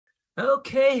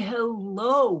Okay,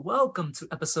 hello. Welcome to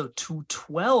episode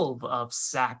 212 of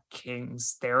Sack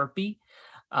King's Therapy.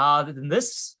 In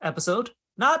this episode,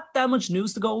 not that much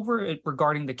news to go over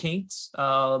regarding the Kings.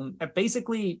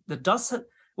 Basically,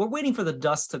 we're waiting for the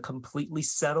dust to completely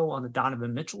settle on the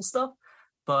Donovan Mitchell stuff.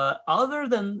 But other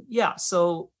than, yeah,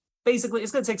 so basically,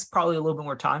 it's going to take probably a little bit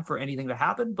more time for anything to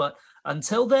happen. But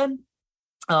until then,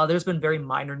 there's been very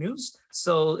minor news.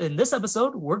 So in this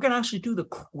episode, we're going to actually do the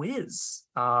quiz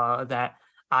that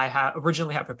I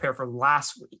originally had prepared for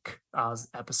last week's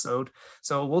episode.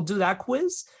 So we'll do that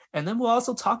quiz, and then we'll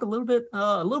also talk a little bit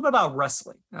about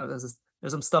wrestling. There's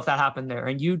some stuff that happened there,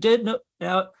 and you did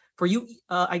know for you,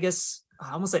 I guess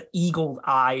I almost said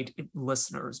eagle-eyed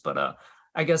listeners, but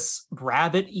I guess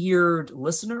rabbit-eared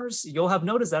listeners, you'll have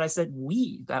noticed that I said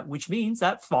we, which means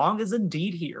that Fong is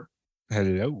indeed here.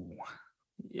 Hello.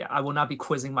 Yeah, I will not be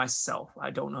quizzing myself.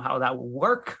 I don't know how that will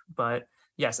work, but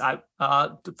yes,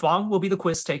 Fong will be the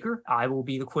quiz taker. I will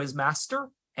be the quiz master.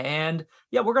 And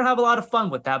yeah, we're going to have a lot of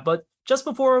fun with that. But just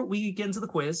before we get into the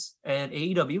quiz and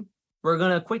AEW, we're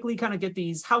going to quickly kind of get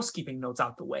these housekeeping notes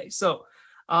out the way. So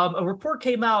a report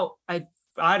came out. I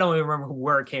don't even remember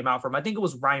where it came out from. I think it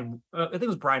was Brian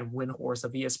Windhorst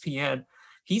of ESPN.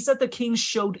 He said the Kings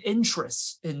showed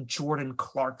interest in Jordan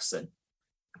Clarkson.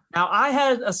 Now, I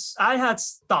had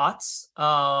thoughts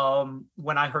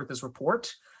when I heard this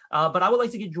report, but I would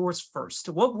like to get yours first.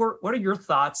 What are your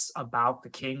thoughts about the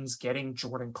Kings getting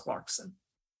Jordan Clarkson?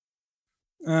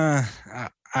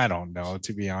 I don't know,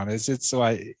 to be honest. It's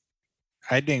like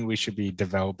I think we should be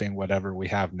developing whatever we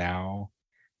have now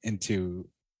into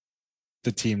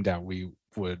the team that we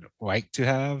would like to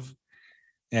have.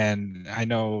 And I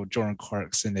know Jordan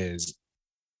Clarkson is,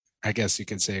 I guess you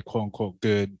could say, a quote unquote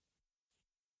good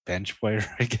bench player,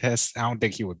 I guess. I don't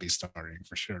think he would be starting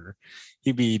for sure.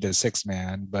 He'd be the sixth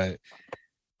man, but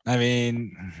I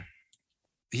mean,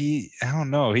 I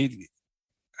don't know.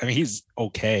 He's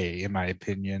okay in my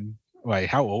opinion. Like,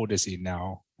 how old is he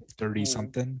now? 30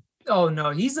 something? Oh no,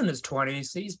 he's in his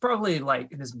 20s. He's probably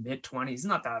like in his mid 20s. He's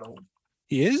not that old.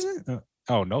 He isn't?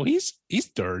 Oh no, he's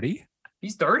 30.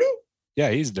 He's 30? Yeah,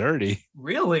 he's 30.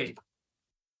 Really?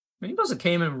 He must have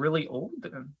came in really old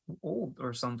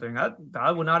or something.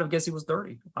 I would not have guessed he was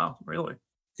 30. Wow, really?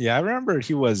 Yeah, I remember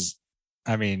he was,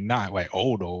 I mean, not like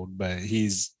old, but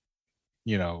he's,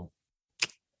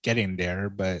 getting there.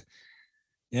 But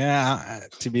yeah,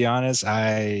 to be honest,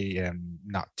 I am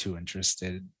not too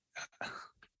interested.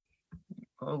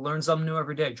 Well, learn something new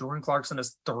every day. Jordan Clarkson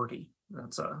is 30.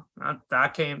 That's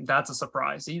a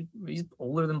surprise. He's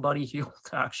older than Buddy Hield,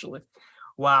 actually.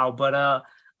 Wow, but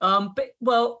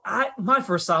my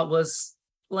first thought was,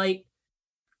 like,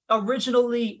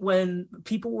 originally when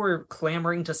people were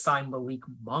clamoring to sign Malik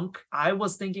Monk, I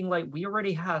was thinking, like, we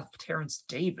already have Terrence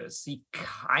Davis. He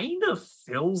kind of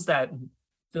fills that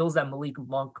Malik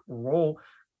Monk role,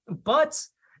 but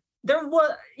there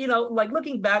was, like,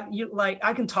 looking back,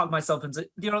 I can talk myself into,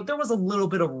 there was a little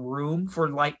bit of room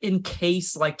for, like, in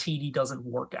case, like, TD doesn't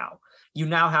work out, you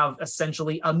now have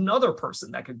essentially another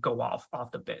person that could go off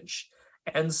the bench.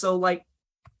 And so, like,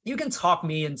 you can talk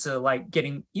me into, like,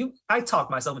 I talk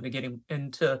myself into getting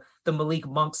into the Malik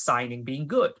Monk signing being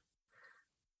good.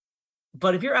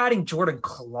 But if you're adding Jordan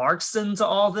Clarkson to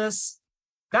all this,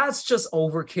 that's just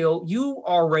overkill. You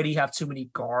already have too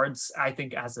many guards, I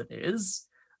think, as it is.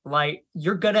 Like,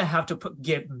 you're going to have to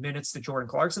give minutes to Jordan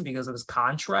Clarkson because of his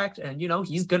contract. And,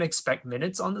 he's going to expect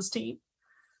minutes on this team.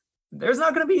 I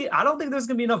don't think there's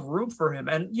going to be enough room for him.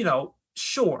 And,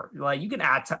 sure, like, you can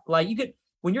add,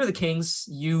 when you're the Kings,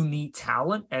 you need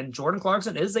talent, and Jordan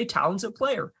Clarkson is a talented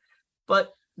player,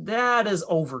 but that is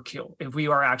overkill if we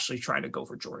are actually trying to go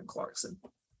for Jordan Clarkson.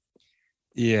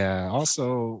 Yeah.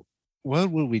 Also, what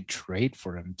would we trade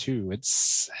for him too?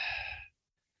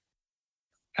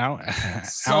 I don't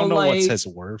know, like, what's his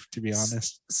worth, to be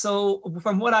honest. So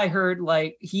from what I heard,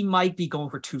 like, he might be going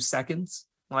for 2 seconds.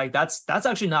 Like, that's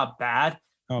actually not bad.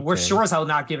 Okay. We're sure as hell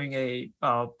not giving a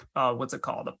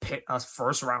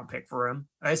first round pick for him,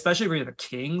 especially if you're the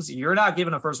Kings. You're not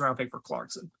giving a first round pick for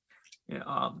Clarkson.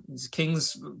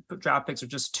 Kings draft picks are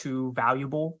just too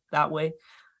valuable that way.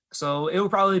 So it would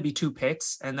probably be 2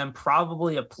 picks and then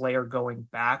probably a player going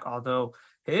back. Although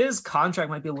his contract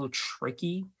might be a little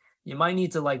tricky. You might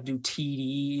need to, like, do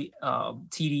TD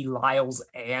Lyles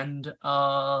and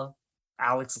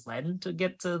Alex Len to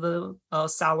get to the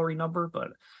salary number, but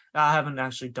I haven't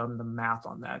actually done the math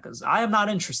on that because I am not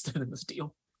interested in this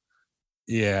deal.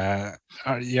 Yeah,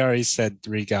 you already said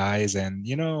 3 guys, and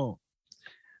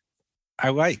I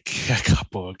like a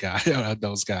couple of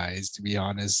those guys, to be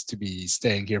honest, to be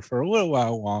staying here for a little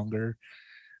while longer.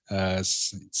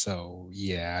 So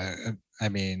yeah, I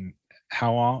mean,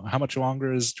 how much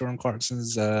longer is Jordan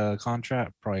Clarkson's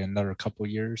contract? Probably another couple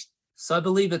years. So I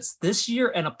believe it's this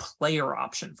year and a player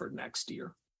option for next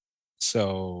year.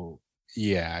 So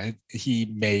yeah, he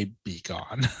may be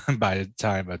gone by the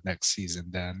time of next season.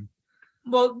 Then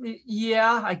Well,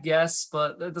 yeah, I guess,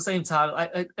 but at the same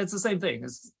time, it's the same thing.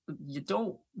 You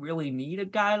don't really need a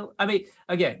guy. I mean,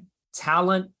 again,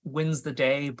 talent wins the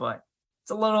day, but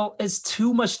it's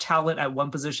too much talent at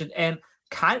one position, and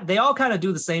they all kind of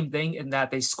do the same thing in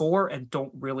that they score and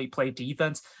don't really play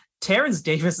defense. Terrence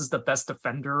Davis is the best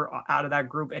defender out of that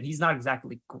group, and he's not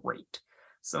exactly great.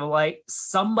 So, like,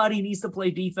 somebody needs to play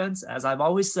defense, as I've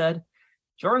always said.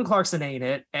 Jordan Clarkson ain't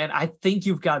it, and I think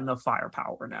you've got enough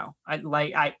firepower now.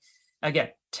 Again,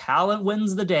 talent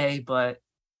wins the day, but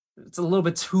it's a little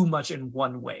bit too much in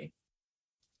one way.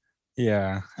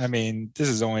 yeah, I mean, this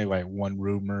is only like one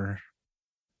rumor.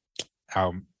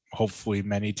 Hopefully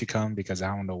many to come, because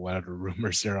I don't know what other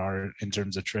rumors there are in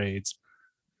terms of trades.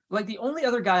 Like, the only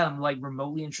other guy I'm like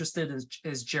remotely interested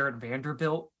is Jared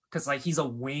Vanderbilt, because like he's a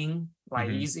wing, like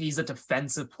he's a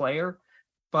defensive player,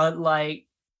 but like,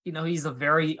 he's a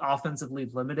very offensively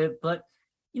limited, but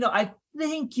I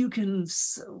think you can,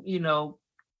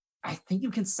 I think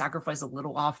you can sacrifice a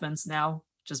little offense now,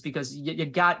 just because you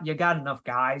got enough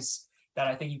guys that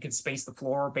I think you can space the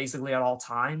floor basically at all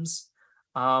times.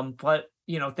 But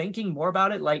thinking more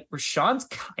about it, like Rashawn's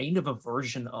kind of a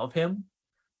version of him.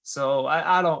 So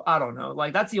I don't know.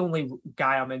 Like, that's the only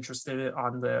guy I'm interested in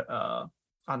on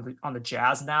the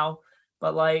Jazz now.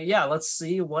 But like, yeah, let's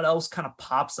see what else kind of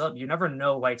pops up. You never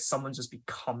know, like someone just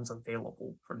becomes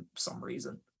available for some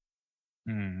reason.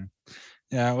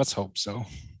 Yeah, let's hope so.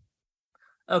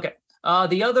 Okay.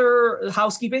 The other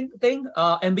housekeeping thing,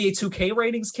 NBA 2K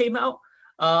ratings came out.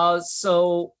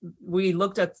 So we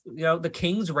looked at the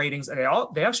Kings ratings, and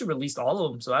they actually released all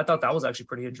of them. So I thought that was actually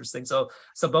pretty interesting. So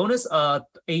Sabonis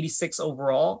 86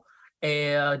 overall,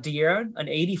 and De'Aaron an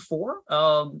 84.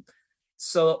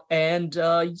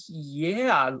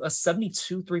 Yeah, a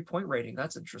 72 3-point rating.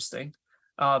 That's interesting.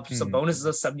 Sabonis is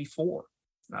a 74.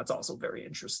 That's also very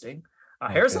interesting.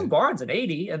 Harrison Barnes an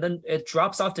 80, and then it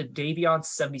drops off to Davion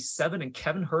 77 and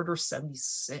Kevin Huerter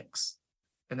 76.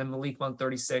 And then Malik Monk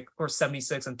 36 or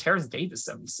 76, and Terrence Davis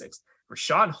 76.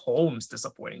 Rashawn Holmes,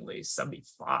 disappointingly,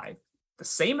 75. The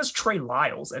same as Trey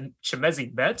Lyles and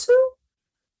Chimezie Metu?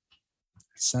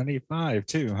 75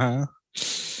 too, huh?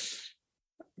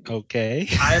 Okay.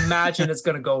 I imagine it's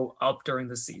going to go up during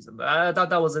the season. But I thought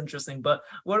that was interesting. But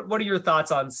what are your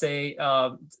thoughts on, say,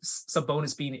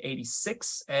 Sabonis being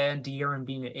 86 and De'Aaron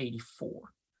being 84?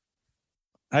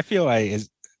 I feel like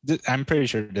I'm pretty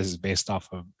sure this is based off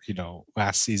of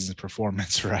last season's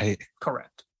performance, right?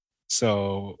 Correct.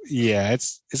 So yeah,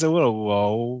 it's a little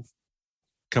low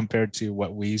compared to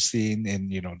what we've seen in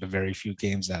the very few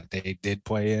games that they did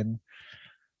play in.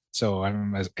 So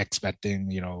I'm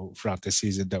expecting throughout the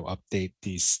season they'll update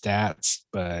these stats,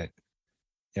 but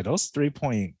yeah, those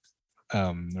 3-point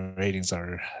ratings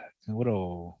are a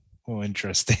little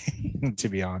interesting to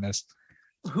be honest.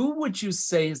 Who would you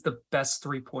say is the best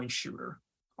 3-point shooter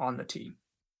on the team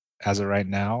as of right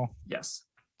now? Yes,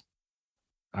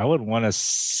 I would want to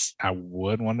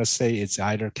say it's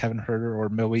either Kevin Huerter or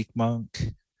Malik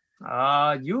Monk.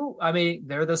 I mean,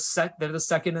 they're the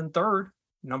second and third.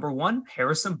 Number one,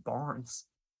 Harrison Barnes.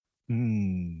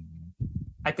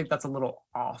 I think that's a little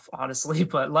off, honestly,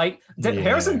 but like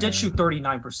Harrison did shoot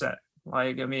 39%.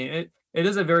 Like, I mean, it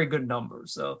is a very good number.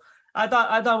 So I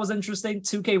thought it was interesting.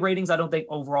 2K ratings, I don't think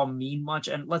overall mean much.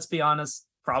 And let's be honest,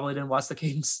 probably didn't watch the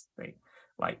Kings thing.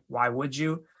 Like, why would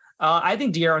you? I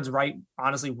think De'Aaron's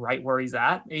honestly right where he's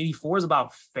at. 84 is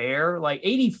about fair. Like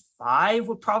 85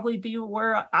 would probably be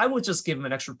where I would just give him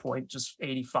an extra point, just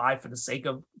 85 for the sake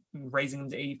of raising him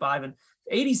to 85. And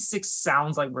 86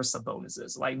 sounds like where Sabonis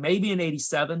is. Like maybe an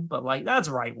 87, but like that's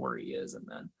right where he is. And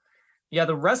then, yeah,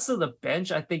 the rest of the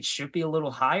bench I think should be a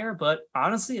little higher. But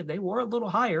honestly, if they were a little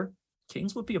higher,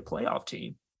 Kings would be a playoff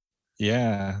team.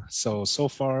 Yeah. So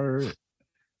far,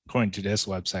 according to this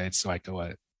website, it's like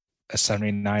a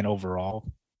 79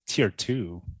 overall, tier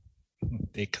 2.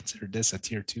 They consider this a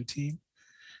tier 2 team.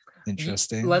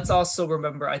 Interesting. Let's also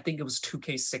remember, I think it was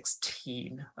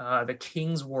 2K16. The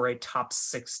Kings were a top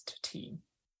 6 team.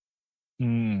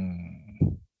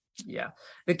 Yeah.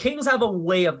 The Kings have a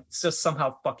way of just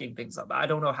somehow fucking things up. I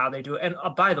don't know how they do it. And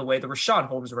by the way, the Rashawn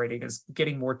Holmes rating is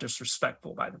getting more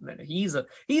disrespectful by the minute. He's a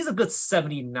good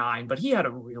 79, but he had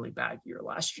a really bad year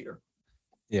last year.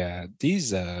 Yeah,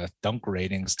 these dunk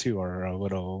ratings too are a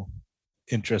little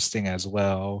interesting as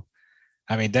well.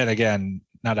 I mean, then again,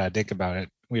 now that I think about it,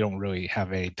 we don't really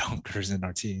have any dunkers in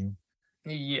our team.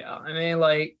 Yeah,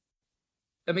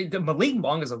 the Malik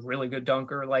Monk is a really good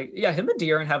dunker. Like, yeah, him and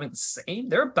De'Aaron having the same.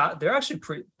 They're actually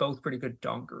both pretty good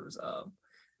dunkers.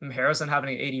 Harrison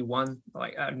having an 81.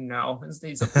 Like, no,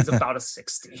 he's about a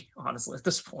 60, honestly, at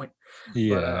this point.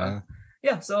 Yeah. But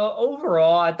yeah. So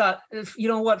overall, I thought, you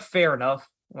know what, fair enough.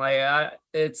 Like,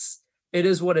 it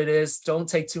is what it is. Don't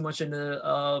take too much into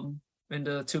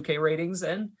 2K ratings,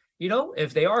 and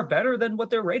if they are better than what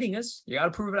their rating is, you got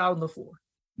to prove it out on the floor.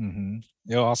 Mm-hmm.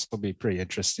 It'll also be pretty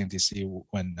interesting to see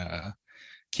when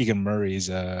Keegan Murray's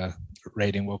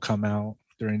rating will come out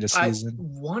during the season. I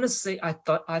want to say I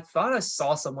thought I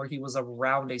saw somewhere he was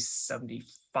around a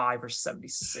 75 or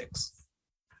 76.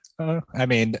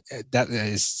 That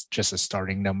is just a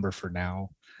starting number for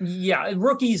now. Yeah,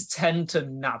 rookies tend to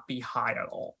not be high at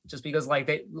all, just because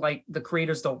the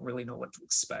creators don't really know what to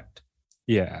expect.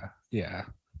 Yeah.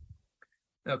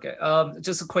 Okay.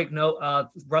 Just a quick note.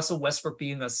 Russell Westbrook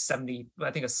being a 70,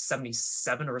 I think a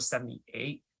 77 or a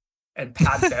 78, and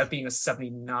Pat Bev being a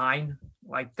 79.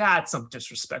 Like, that's some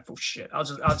disrespectful shit. I'm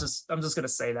just gonna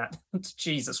say that.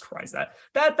 Jesus Christ,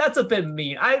 that's a bit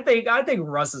mean. I think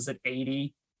Russ is at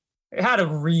 80. It had a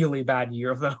really bad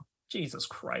year though. Jesus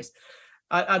Christ.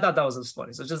 I thought that was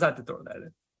funny, so just had to throw that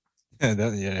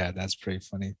in. Yeah, that's pretty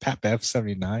funny. Pat Bev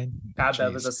 79. Pat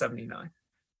Bev is a 79.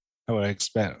 I would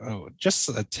expect just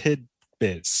a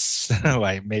tidbits,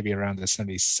 like maybe around the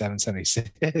 77,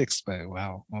 76, but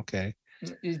wow, okay.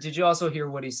 Did you also hear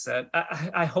what he said?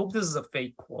 I hope this is a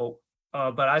fake quote,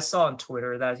 but I saw on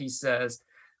Twitter that he says,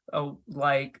 I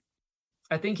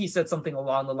think he said something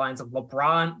along the lines of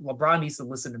LeBron needs to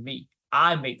listen to me.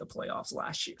 I made the playoffs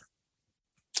last year.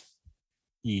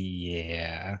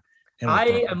 Yeah.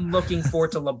 I am looking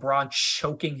forward to LeBron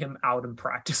choking him out in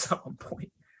practice at one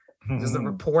point. Just a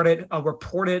reported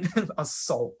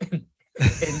assault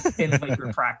in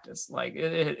Laker practice. Like,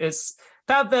 it's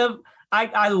Pat Bev.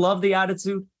 I love the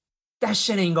attitude. That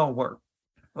shit ain't gonna work.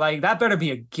 Like, that better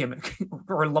be a gimmick.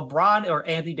 Or LeBron or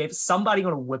Anthony Davis, somebody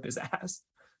gonna whip his ass.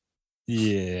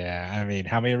 Yeah,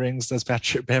 how many rings does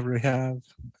Patrick Beverley have?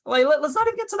 Like, let's not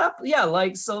even get to that. Yeah,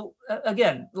 like, so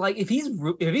again, like, if he's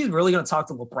really gonna talk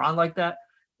to LeBron like that,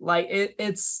 like,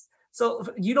 it's. So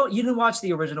you didn't watch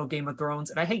the original Game of Thrones,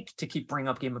 and I hate to keep bringing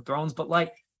up Game of Thrones, but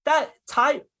like that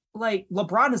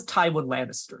LeBron is Tywin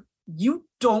Lannister. You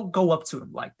don't go up to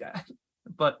him like that,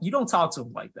 but you don't talk to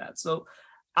him like that. So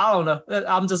I don't know.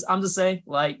 I'm just saying,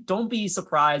 like, don't be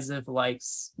surprised if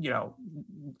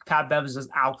Pat Bev is just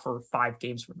out for 5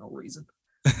 games for no reason.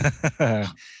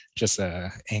 Just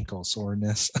a ankle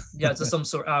soreness. Yeah, just some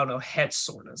sort, I don't know, head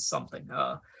soreness, something.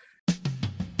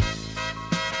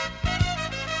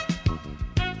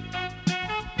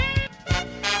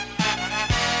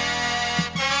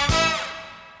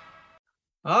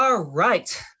 All right.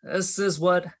 This is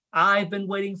what I've been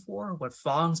waiting for, what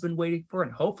Fong's been waiting for,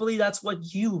 and hopefully that's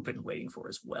what you've been waiting for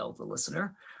as well, the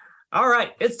listener. All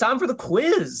right, it's time for the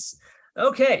quiz.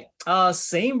 Okay,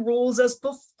 same rules as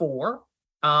before.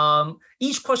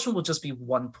 Each question will just be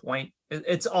 1 point.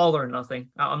 It's all or nothing.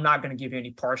 I'm not going to give you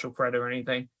any partial credit or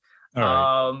anything. All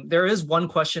right. There is one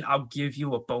question I'll give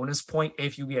you a bonus point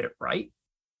if you get it right.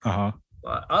 Uh-huh.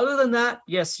 But other than that,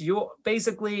 yes, you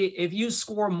basically, if you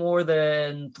score more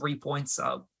than 3 points,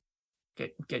 I'll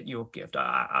get you a gift.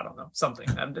 I don't know, something.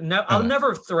 I'll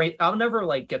never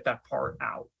like get that part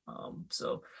out.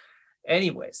 So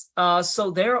anyways, so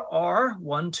there are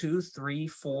 1, 2, 3,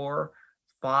 4,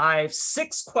 5,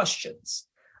 6 questions.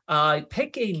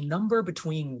 Pick a number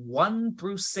between 1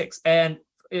 through 6. And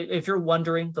if you're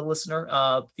wondering, the listener,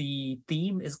 the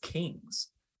theme is kings.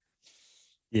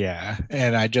 Yeah,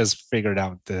 and I just figured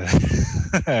out the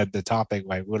the topic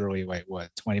literally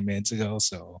 20 minutes ago,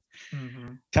 so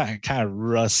kind of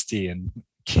rusty in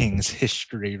King's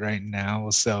history right now,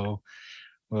 so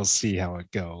we'll see how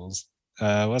it goes.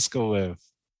 Let's go with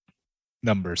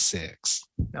number 6.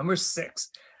 Number 6.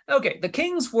 Okay, the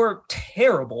Kings were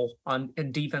terrible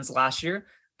in defense last year,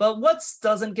 but what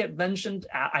doesn't get mentioned,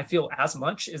 I feel, as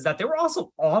much is that they were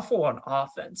also awful on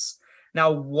offense. Now,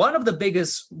 one of the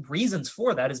biggest reasons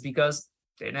for that is because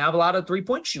they didn't have a lot of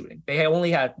 3-point shooting. They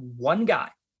only had one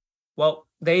guy. Well,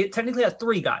 they technically had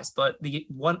 3 guys, but the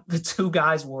 2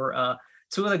 guys were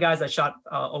 2 of the guys that shot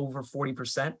over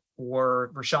 40%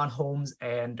 were Rashawn Holmes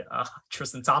and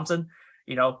Tristan Thompson.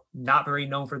 Not very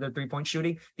known for their 3-point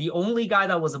shooting. The only guy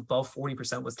that was above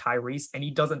 40% was Tyrese, and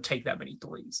he doesn't take that many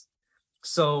threes.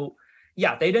 So,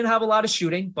 yeah, they didn't have a lot of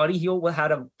shooting. Buddy Hield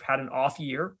had an off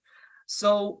year.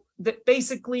 So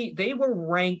basically, they were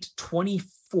ranked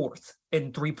 24th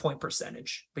in 3-point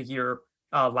percentage the year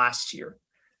last year.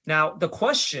 Now, the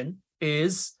question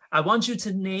is I want you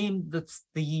to name the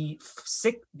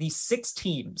six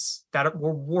teams that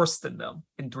were worse than them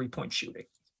in 3-point shooting.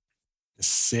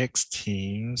 6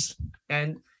 teams.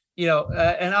 And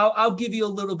and I'll give you a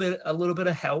little bit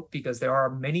of help because there are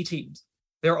many teams.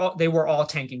 They were all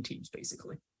tanking teams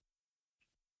basically,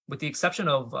 with the exception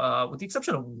of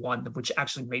one which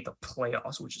actually made the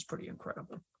playoffs, which is pretty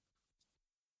incredible.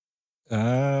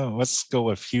 Let's go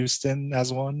with Houston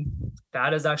as one.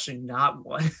 That is actually not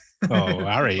one. Oh,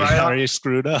 already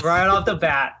screwed up. Right off the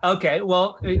bat. Okay,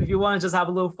 well, if you want to just have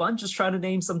a little fun, just try to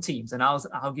name some teams, and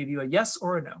I'll give you a yes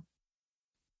or a no.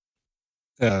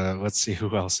 Let's see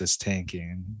who else is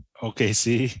tanking.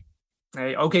 OKC.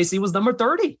 Hey, OKC was number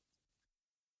 30.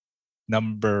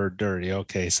 Number 30.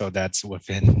 Okay, so that's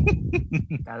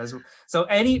within. That is so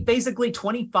basically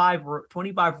 25 or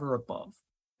above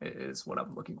is what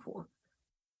I'm looking for.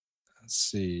 Let's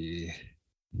see.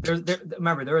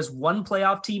 Remember, there is one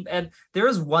playoff team, and there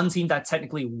is one team that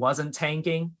technically wasn't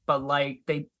tanking, but like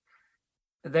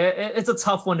it's a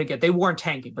tough one to get. They weren't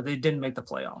tanking, but they didn't make the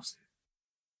playoffs.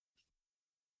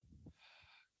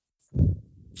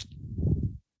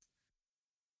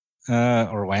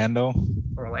 Orlando.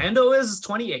 Orlando is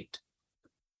 28.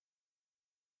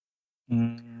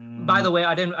 By the way,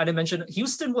 I didn't mention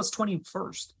Houston was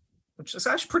 21st, which is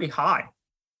actually pretty high.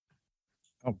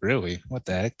 Oh, really? What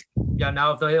the heck? Yeah,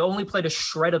 now if they only played a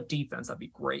shred of defense, that'd be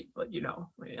great. But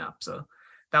so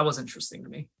that was interesting to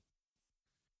me.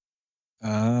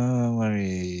 Let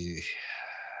me.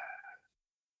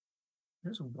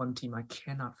 There's one team I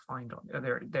cannot find on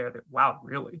there. Wow,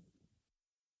 really?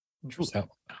 Interesting.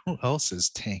 Who else is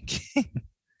tanking?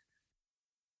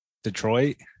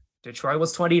 Detroit. Detroit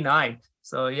was 29.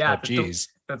 So yeah,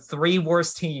 the 3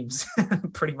 worst teams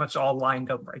pretty much all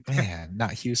lined up right there. Man,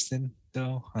 not Houston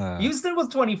though. Houston was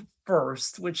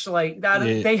 21st, which like that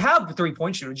they have the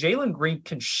 3-point shooter. Jalen Green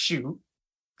can shoot,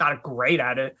 not great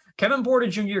at it. Kevin Porter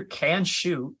Jr. can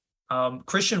shoot.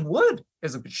 Christian Wood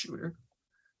is a good shooter.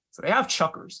 So they have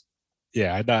chuckers.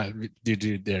 Yeah, I thought due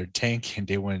to their tanking,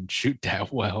 they wouldn't shoot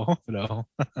that well. No.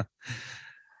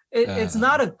 It's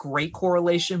not a great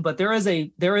correlation, but there is a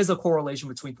correlation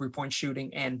between 3-point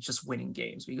shooting and just winning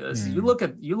games, because you look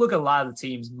at a lot of the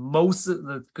teams, most of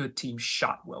the good teams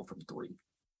shot well from 3.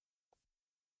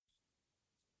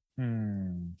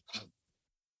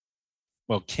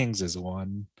 Well, Kings is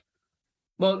one.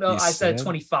 Well, no, I said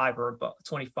 25 or above,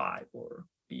 25 or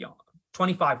beyond.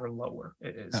 25 or lower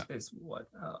is what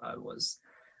I was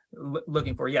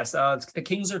looking for. Yes, the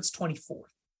Kings are 24th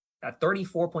at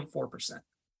 34.4%.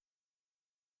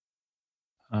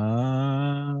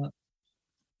 I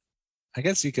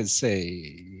guess you could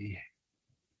say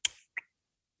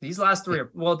these last 3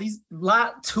 are these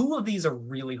 2 of these are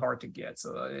really hard to get.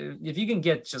 So if you can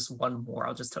get just one more,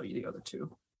 I'll just tell you the other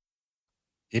 2.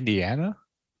 Indiana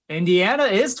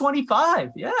is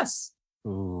 25. Yes.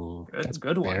 Ooh, that's a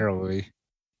good one. Barely. Do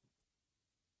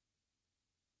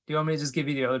you want me to just give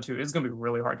you the other 2? It's gonna be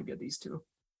really hard to get these 2.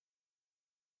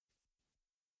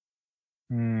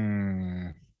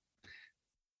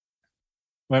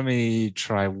 Let me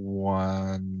try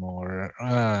one more.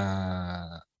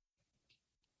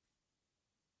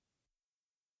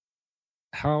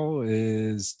 How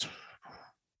is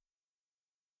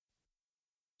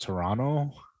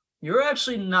Toronto? You're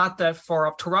actually not that far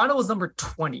off. Toronto was number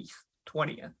 20th. Oh,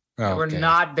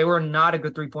 They were not a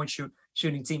good 3-point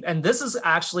shooting team. And this is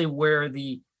actually where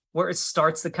it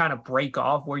starts to kind of break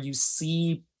off, where you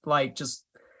see like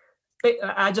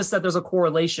I just said there's a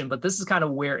correlation, but this is kind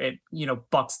of where it,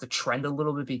 bucks the trend a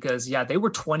little bit, because they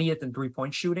were 20th in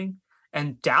 3-point shooting,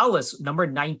 and Dallas, number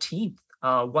 19th,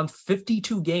 won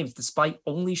 52 games despite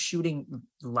only shooting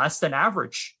less than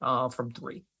average from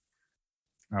 3.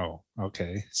 Oh,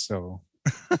 okay. So,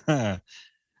 all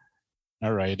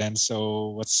right. And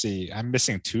so let's see. I'm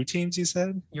missing 2 teams, you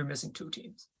said? You're missing 2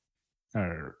 teams.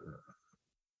 I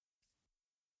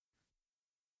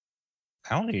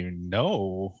don't even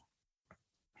know.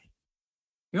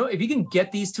 If you can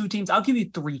get these 2 teams, I'll give you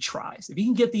 3 tries. If you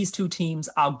can get these 2 teams,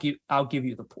 I'll give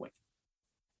you the point.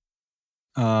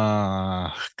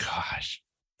 Gosh.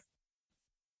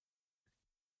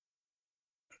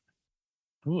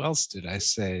 Who else did I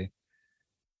say?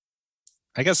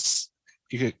 I guess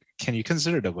can you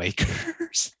consider the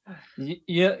Lakers?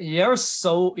 Yeah,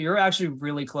 you're actually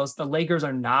really close. The Lakers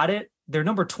are not it. They're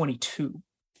number 22.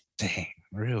 Dang,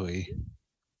 really?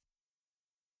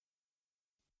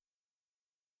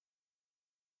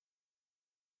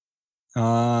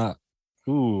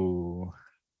 Ooh.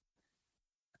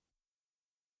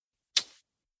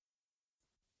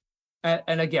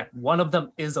 And again, one of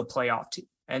them is a playoff team,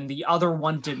 and the other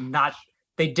one did not.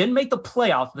 They didn't make the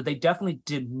playoffs, but they definitely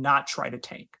did not try to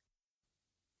tank.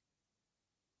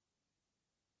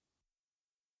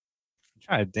 I'm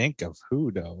trying to think of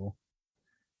who though.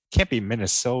 Can't be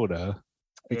Minnesota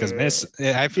because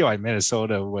I feel like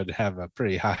Minnesota would have a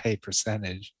pretty high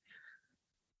percentage.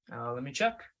 Let me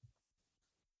check.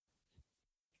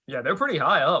 Yeah, they're pretty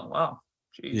high up. Wow.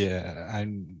 Jeez. Yeah,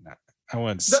 I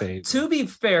wouldn't say. To be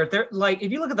fair, they're like,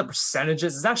 if you look at the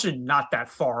percentages, it's actually not that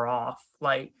far off.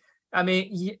 Like, I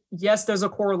mean, yes, there's a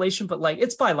correlation, but like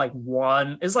it's by like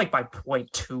it's like by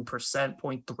 0.2%,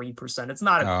 0.3%. It's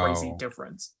not a crazy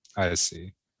difference. I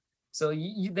see. So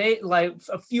they like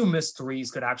a few missed threes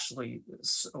could actually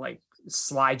like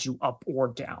slide you up or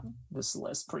down this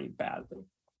list pretty badly.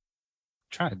 I'm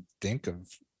trying to think of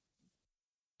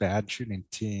bad shooting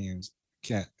teams.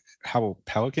 How about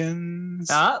Pelicans?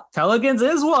 Pelicans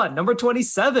is one, number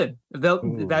 27. They're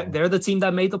the team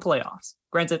that made the playoffs.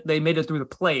 Granted, they made it through the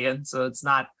play-in, so it's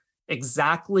not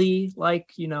exactly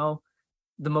like, the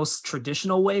most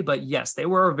traditional way, but yes, they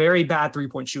were a very bad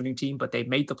three-point shooting team, but they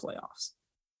made the playoffs.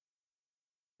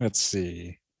 Let's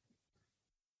see.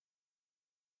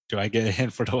 Do I get a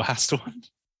hint for the last one?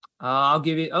 I'll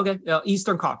give you, okay,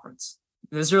 Eastern Conference.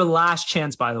 This is your last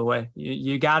chance, by the way.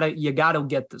 You gotta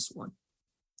get this one.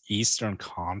 Eastern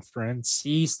Conference.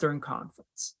 Eastern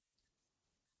Conference.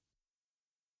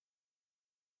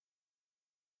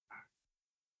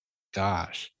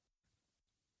 Gosh.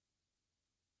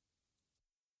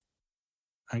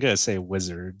 I'm gonna say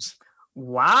Wizards.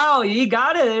 Wow, you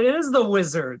got it. It is the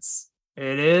Wizards.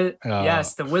 It is.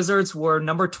 Yes, the Wizards were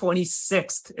number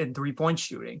 26th in three-point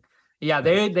shooting. Yeah,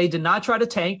 they did not try to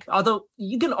tank, although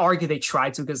you can argue they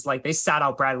tried to because like they sat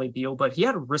out Bradley Beal, but he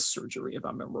had wrist surgery, if I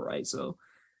remember right. So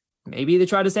maybe they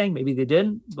tried to tank, maybe they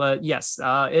didn't. But yes,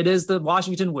 it is the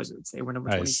Washington Wizards. They were number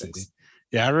 26.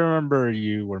 Yeah, I remember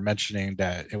you were mentioning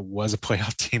that it was a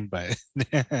playoff team, but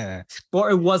or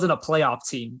it wasn't a playoff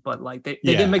team, but like they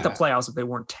didn't make the playoffs if they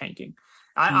weren't tanking.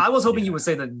 I was hoping you would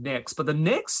say the Knicks, but the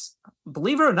Knicks,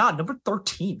 believe it or not, number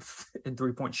 13th in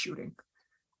three-point shooting,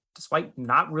 despite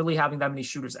not really having that many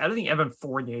shooters. I think Evan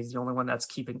Fournier is the only one that's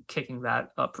kicking that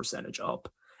percentage up,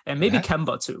 and maybe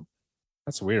Kemba too.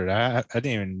 That's weird. I didn't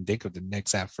even think of the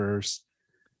Knicks at first.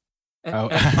 And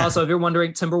also, if you're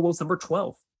wondering, Timberwolves number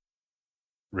 12.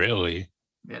 Really?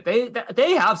 Yeah,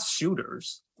 they have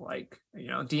shooters. Like,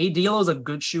 D'Lo's a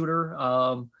good shooter.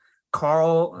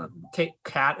 Carl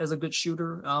Cat is a good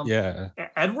shooter.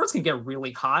 Edwards can get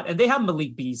really hot, and they have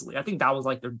Malik Beasley. I think that was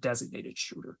like their designated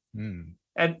shooter.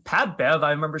 And Pat Bev,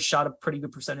 I remember, shot a pretty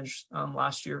good percentage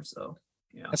last year. So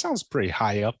that sounds pretty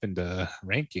high up in the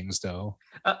rankings, though.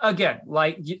 Again,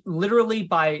 like literally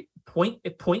by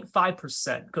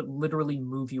 0.5% could literally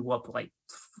move you up like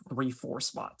 3-4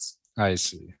 spots. I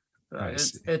see.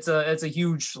 It's a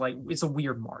huge, like, it's a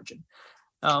weird margin.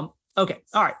 Okay,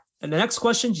 all right. And the next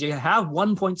question, you have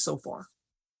 1 point so far.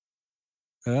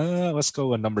 Let's go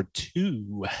with number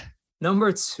 2.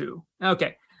 Number 2.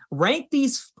 Okay. Rank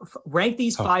these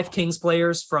 5 Kings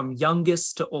players from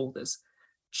youngest to oldest.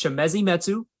 Chimezie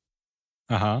Metu,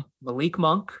 Malik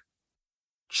Monk,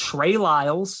 Trey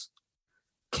Lyles,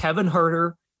 Kevin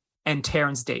Huerter, and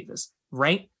Terrence Davis.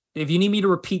 Rank. If you need me to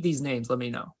repeat these names, let me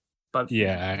know. But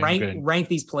rank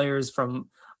these players from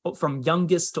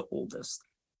youngest to oldest.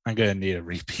 I'm gonna need a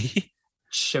repeat.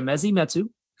 Chimezie Metu,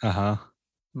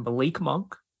 Malik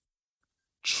Monk,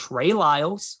 Trey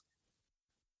Lyles,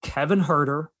 Kevin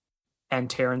Huerter, and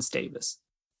Terrence Davis.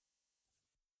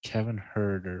 Kevin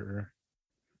Huerter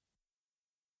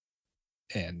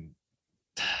and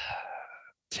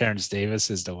Terrence Davis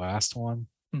is the last one.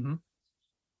 Mm-hmm.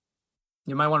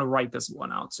 You might want to write this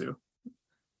one out too.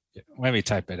 Yeah, let me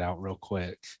type it out real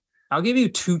quick. I'll give you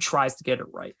 2 tries to get it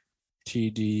right.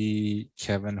 TD,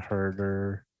 Kevin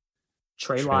Huerter,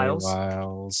 Trey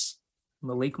Lyles,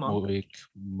 Malik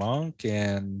Monk,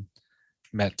 and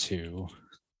Metu.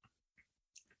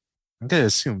 I'm gonna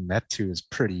assume Metu is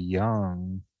pretty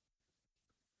young.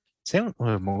 Same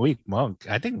with Malik Monk.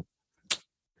 I think.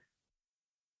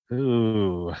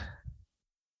 Ooh.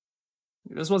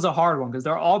 This was a hard one because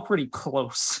they're all pretty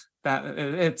close. That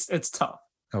it's tough.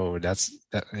 Oh,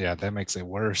 that makes it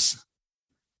worse.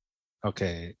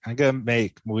 Okay, I'm gonna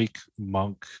make Malik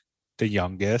Monk the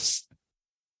youngest.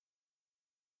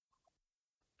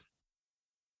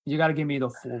 You got to give me the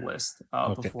full list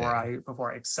before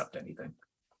I accept anything.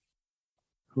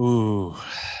 Ooh,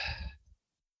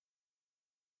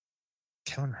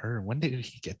 Kevin Huerter. When did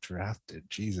he get drafted?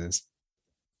 Jesus.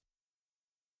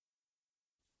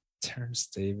 Terrence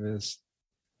Davis.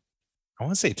 I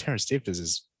want to say Terrence Davis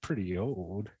is pretty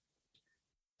old.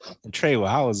 And Trey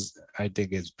Lyles, I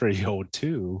think, is pretty old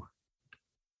too.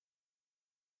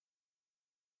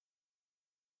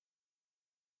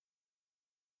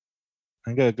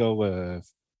 I'm gonna go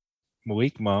with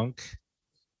Malik Monk,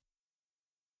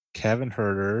 Kevin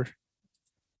Herter.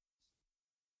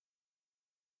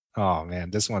 Oh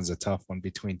man, this one's a tough one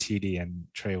between TD and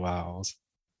Trey Lyles.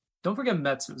 Don't forget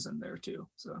Metsu's in there too.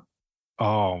 So.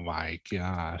 Oh my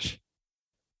gosh.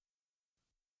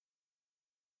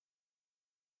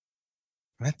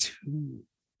 Metu.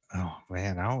 Oh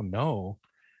man, I don't know.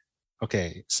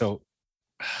 Okay, so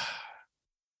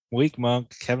Malik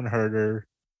Monk, Kevin Herter,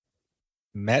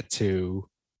 Metu,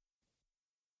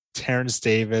 Terrence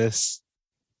Davis,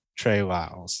 Trey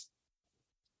Lyles.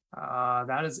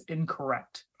 That is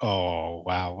incorrect. Oh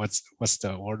wow, what's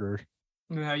the order?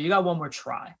 You got one more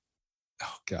try.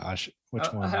 Oh gosh,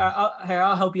 which one?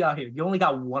 I'll help you out here. You only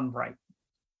got one right.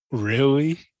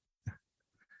 Really?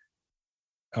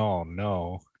 Oh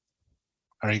no.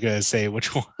 Are you gonna say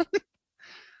which one?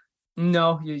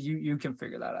 No, you can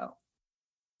figure that out.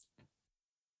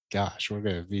 Gosh, we're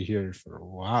gonna be here for a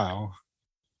while.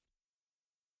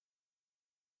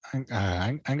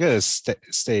 I'm gonna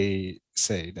say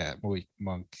that Malik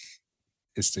Monk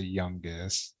is the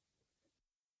youngest.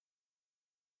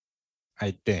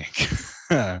 I think.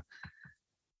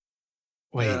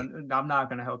 Wait, I'm not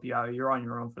gonna help you out. You're on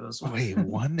your own for this one. Wait,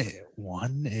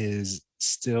 one is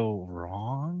still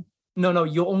wrong? No,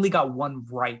 you only got one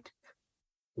right.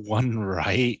 One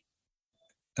right?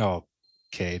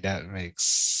 Okay, that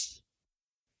makes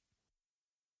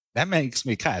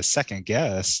me kind of second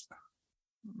guess.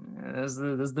 This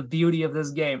is the beauty of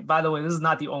this game. By the way, this is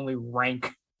not the only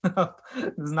rank.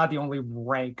 This is not the only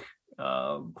rank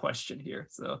question here.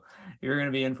 So you're going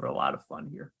to be in for a lot of fun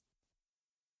here.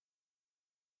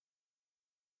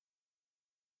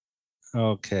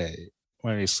 Okay,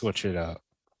 let me switch it up.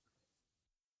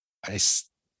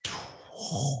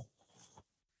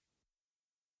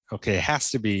 Okay, it has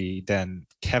to be then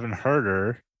Kevin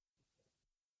Herter,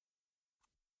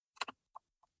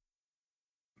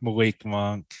 Malik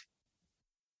Monk.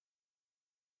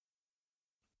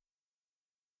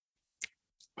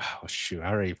 Oh shoot,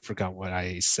 I already forgot what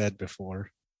I said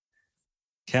before.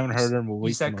 Kevin Herter, Malik Monk.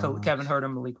 You said Kevin Herter,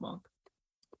 Malik Monk.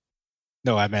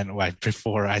 No, I meant like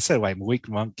before. I said like Malik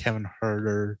Monk, Kevin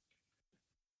Herter,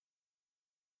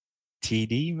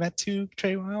 TD Metu,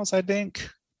 Trey Lyles, I think.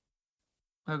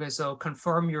 Okay, so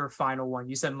confirm your final one.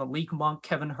 You said Malik Monk,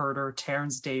 Kevin Herter,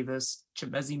 Terrence Davis,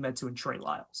 Chimezie Metu, and Trey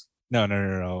Lyles. No.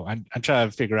 I'm trying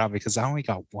to figure out because I only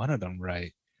got one of them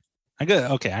right. I'm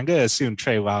gonna assume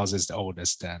Trey Lyles is the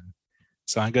oldest then.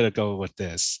 So I'm gonna go with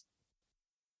this.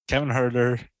 Kevin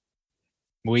Herter,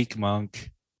 Malik Monk,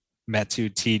 Metu,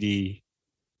 TD,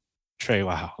 Trey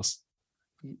Lyles.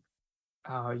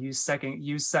 Oh, you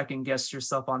second guessed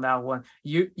yourself on that one.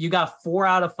 You got 4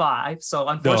 out of 5. So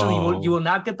unfortunately, you will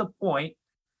not get the point.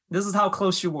 This is how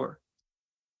close you were.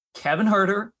 Kevin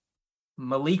Herter,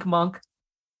 Malik Monk,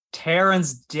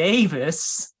 Terrence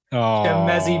Davis,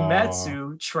 Chimezie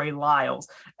Metu, Trey Lyles.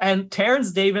 And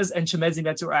Terrence Davis and Chimezie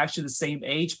Metu are actually the same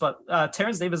age, but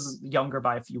Terrence Davis is younger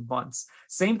by a few months.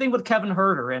 Same thing with Kevin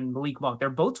Herter and Malik Monk.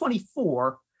 They're both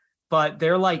 24, but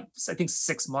they're like, I think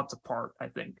 6 months apart, I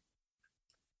think.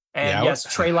 And yes,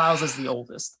 Trey Lyles is the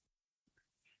oldest.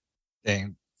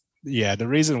 Dang. Yeah, the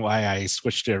reason why I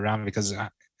switched it around because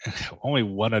only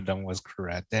one of them was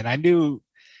correct. And I knew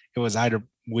it was either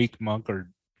Malik Monk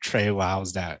or Trey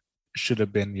Lyles that should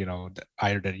have been,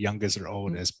 either the youngest or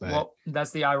oldest. But well,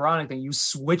 that's the ironic thing. You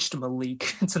switched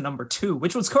Malik to number 2,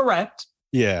 which was correct.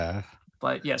 Yeah.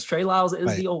 But yes, Trey Lyles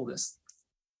is the oldest.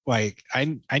 Like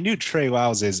I knew Trey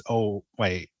Lyles is old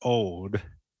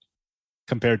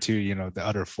compared to the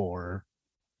other 4,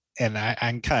 and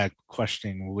I'm kind of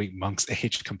questioning Malik Monk's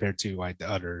age compared to like the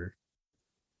other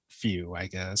few, I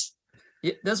guess.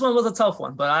 Yeah, this one was a tough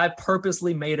one, but I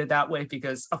purposely made it that way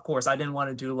because, of course, I didn't want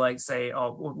to do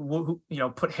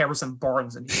put Harrison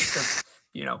Barnes in here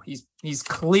because he's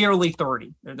clearly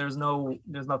 30. There's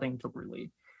nothing to really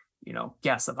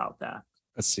guess about that.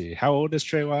 Let's see, how old is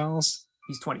Trey Lyles?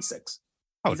 He's 26.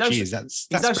 Oh, geez, that's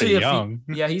pretty young.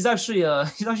 He's actually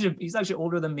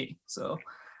older than me. So,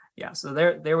 yeah. So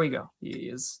there we go. He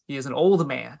is an old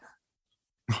man.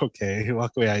 Okay,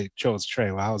 luckily I chose Trey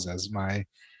Lyles as my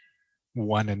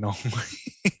one and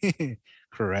only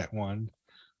correct one.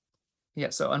 Yeah.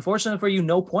 So unfortunately for you,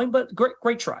 no point, but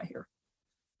great try here.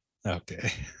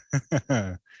 Okay.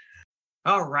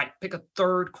 All right. Pick a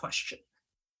third question.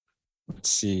 Let's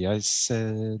see. You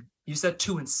said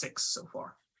 2 and 6 so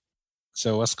far.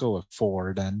 So let's go with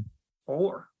 4 then.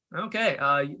 4. Okay.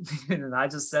 I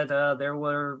just said there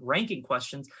were ranking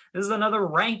questions. This is another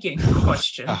ranking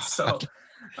question. So,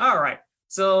 all right.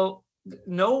 So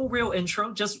no real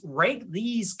intro. Just rank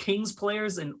these Kings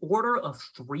players in order of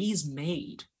threes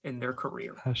made in their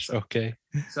career. Okay.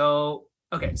 So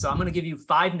I'm going to give you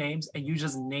 5 names, and you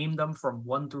just name them from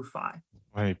 1 through 5.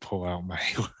 Let me pull out my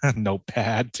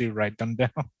notepad to write them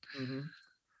down.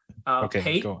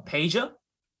 Mm-hmm. Go on. Peja,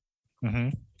 Mm-hmm.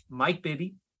 Mike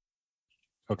Bibby,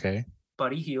 Okay.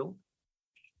 Buddy Hield,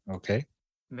 Okay.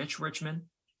 Mitch Richmond,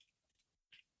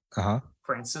 Uh-huh.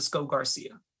 Francisco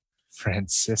Garcia.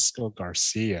 Francisco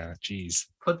Garcia. Jeez.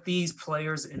 Put these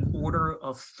players in order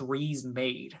of threes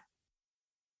made.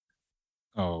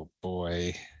 Oh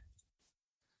boy.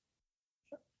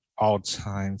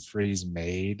 All-time threes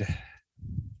made.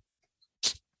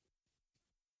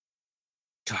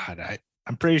 God,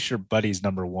 I'm pretty sure Buddy's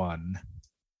number 1.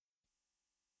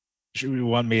 Should we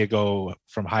want me to go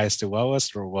from highest to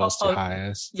lowest or lowest to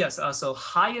highest? Yes. So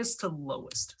highest to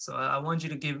lowest. So I want you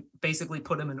to basically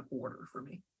put them in order for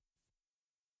me.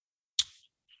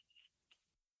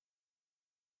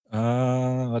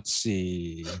 Let's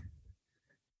see.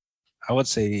 I would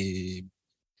say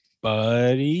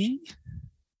Buddy,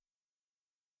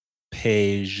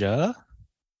 Peja,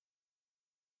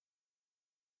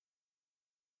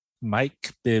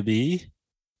 Mike Bibby,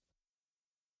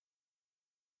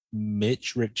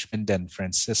 Mitch Richmond, and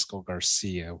Francisco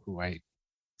Garcia, who I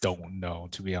don't know,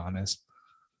 to be honest.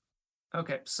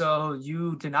 Okay, so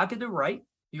you did not get it right.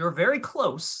 You're very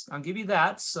close. I'll give you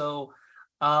that. So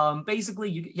basically,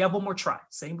 you have one more try.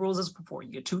 Same rules as before.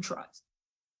 You get 2 tries.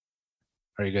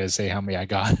 Are you going to say how many I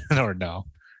got or no?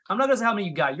 I'm not going to say how many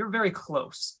you got. You're very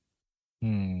close. I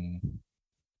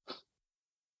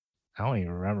don't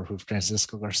even remember who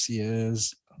Francisco Garcia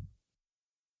is.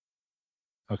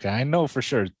 Okay, I know for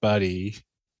sure it's Buddy.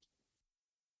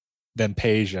 Then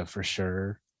Peja for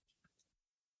sure.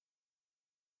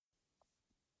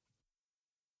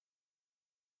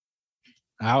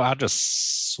 I'll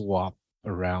just swap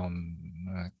around.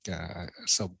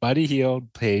 So Buddy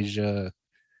Hield, Peja,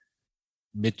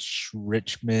 Mitch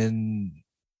Richmond,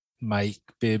 Mike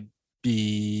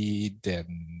Bibby,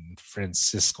 then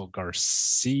Francisco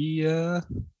Garcia.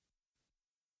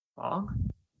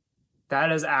 Wrong.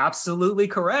 That is absolutely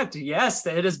correct. Yes,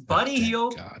 it is Buddy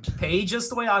Hield, Peja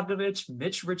Stojakovic,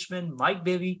 Mitch Richmond, Mike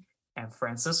Bibby, and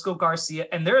Francisco Garcia.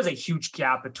 And there is a huge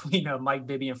gap between Mike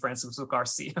Bibby and Francisco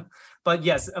Garcia. But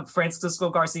yes, Francisco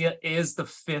Garcia is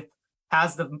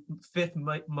has the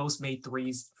 5th most made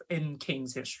threes in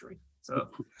Kings history.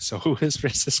 So who is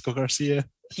Francisco Garcia?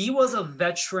 He was a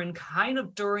veteran kind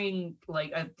of during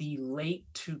at the late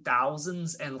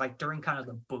 2000s and during kind of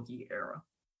the Boogie era.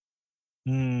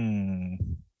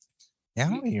 Yeah, I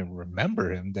don't even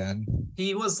remember him then.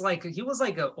 He was like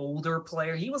an older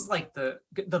player. He was like the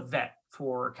vet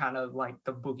for kind of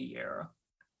the Boogie era.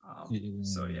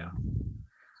 So yeah.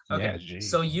 Okay. Yeah,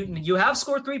 so you have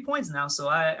scored 3 points now. So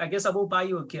I guess I will buy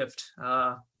you a gift.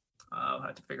 I'll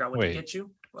have to figure out what to get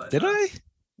you. But, did I?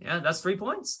 Yeah, that's 3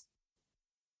 points.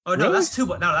 Oh really? No, that's 2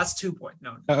 points. No, that's 2 points.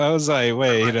 No, I was like,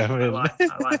 wait I lied.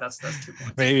 That's 2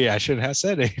 points. Maybe I shouldn't have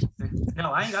said it.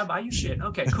 No, I ain't gotta buy you shit.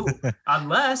 Okay, cool.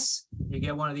 Unless you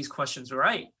get one of these questions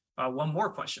right. One more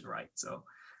question right. So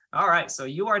all right. So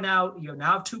you now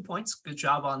have 2 points. Good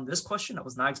job on this question. I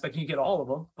was not expecting you to get all of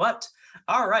them. But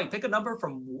all right, pick a number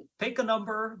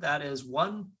that is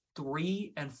 1,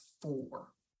 3, and 4.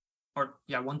 Or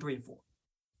 1, 3, and 4.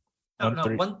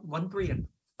 No, 1, 3, and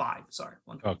 5. Sorry.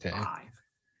 1, 3, okay. 5.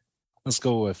 Let's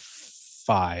go with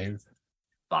 5.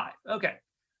 5. Okay.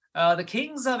 The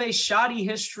Kings have a shoddy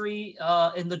history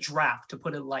in the draft, to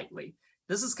put it lightly.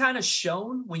 This is kind of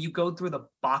shown when you go through the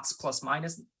box plus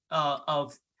minus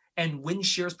and win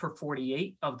shares per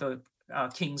 48 of the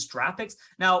Kings draft picks.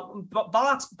 Now,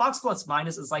 box plus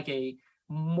minus is like a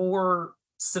more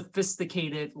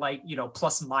sophisticated,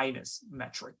 plus minus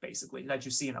metric, basically, that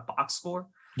you see in a box score.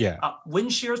 Yeah. Win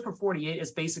shares per 48 is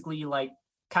basically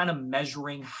kind of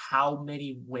measuring how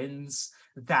many wins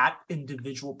that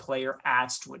individual player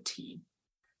adds to a team.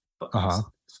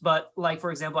 But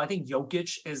for example, I think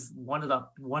Jokic is one of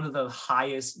the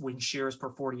highest win shares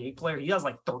per 48 player. He has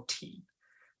 13.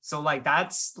 So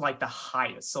that's the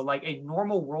highest. So a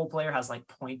normal role player has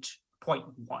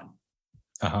 0.1.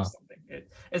 Something.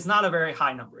 It's not a very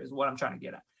high number is what I'm trying to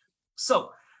get at.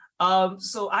 So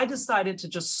I decided to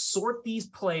just sort these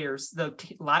players, the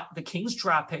Kings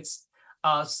draft picks,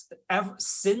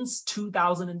 since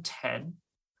 2010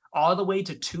 all the way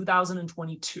to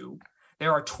 2022.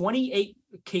 There are 28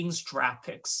 Kings draft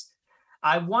picks.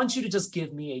 I want you to just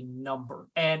give me a number,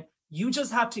 and you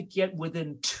just have to get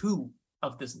within 2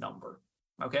 of this number.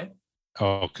 Okay?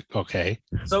 Oh, okay.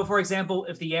 So for example,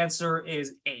 if the answer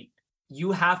is 8,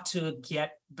 you have to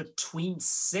get between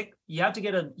six. You have to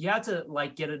get a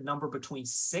number between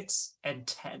 6 and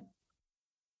 10.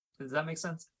 Does that make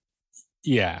sense?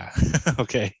 Yeah.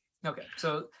 Okay. Okay.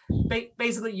 So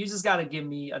basically, you just got to give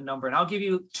me a number, and I'll give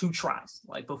you 2 tries,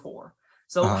 like before.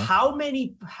 So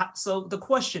so the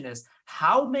question is,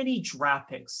 how many draft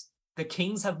picks the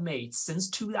Kings have made since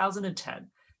 2010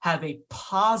 have a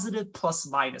positive plus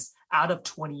minus out of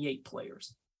 28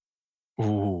 players?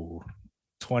 Ooh,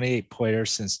 28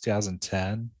 players since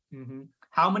 2010. Mm-hmm.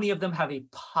 How many of them have a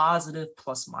positive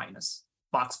plus minus,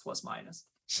 box plus minus?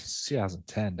 Since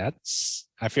 2010.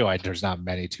 I feel like there's not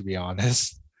many, to be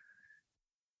honest.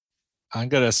 I'm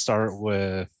going to start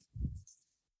with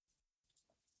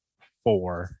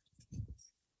 4.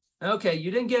 Okay,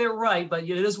 you didn't get it right, but it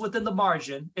is within the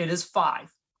margin. It is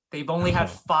 5. They've only had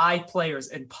 5 players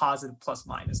in positive plus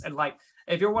minus. And like,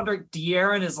 if you're wondering,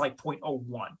 De'Aaron is like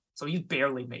 0.01. So he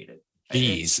barely made it.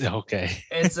 Okay.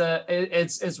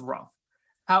 It's rough.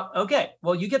 Okay.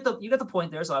 Well, you get the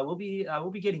point there. So I will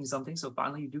be getting something. So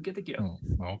finally you do get the gift.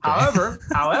 Okay.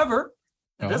 However,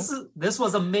 this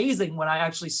was amazing when I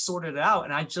actually sorted it out.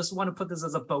 And I just want to put this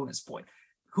as a bonus point.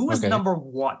 Who is number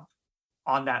 1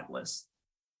 on that list?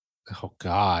 Oh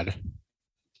God.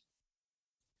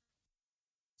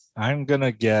 I'm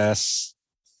gonna guess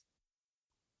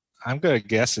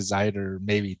it's either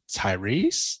maybe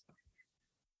Tyrese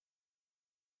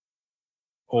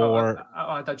or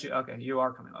I thought you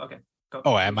are coming. Okay. Go.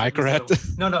 Oh, am I correct?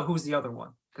 No, who's the other one?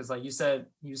 Because like you said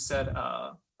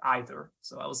either.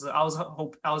 So I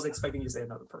was expecting you to say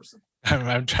another person.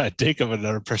 I'm trying to think of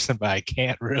another person, but I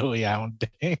can't really. I don't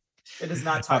think. It is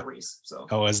not Tyrese. So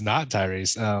it's not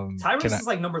Tyrese. Tyrese is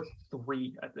like number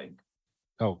 3, I think.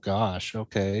 Oh gosh.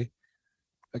 Okay.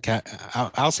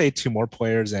 I'll say 2 more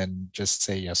players and just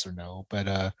say yes or no.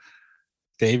 But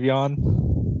Davion.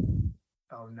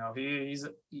 Oh no, he's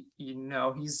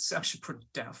actually pretty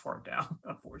far down,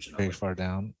 unfortunately. Pretty far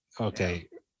down. Okay,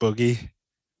 yeah. Boogie.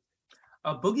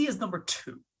 Boogie is number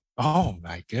 2. Oh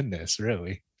my goodness,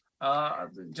 really?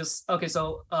 Okay.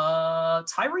 So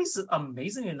Tyrese,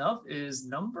 amazing enough, is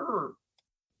number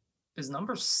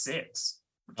 6.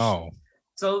 Oh.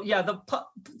 So yeah, the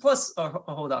plus.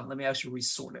 Hold on, let me actually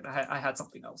resort it. I had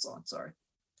something else on. Sorry.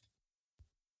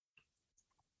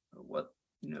 What?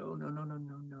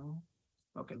 No.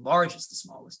 Okay, large is the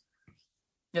smallest.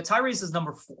 Yeah, Tyrese is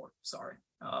number 4. Sorry.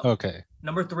 Okay.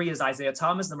 Number 3 is Isaiah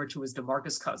Thomas. Number 2 is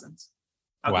DeMarcus Cousins.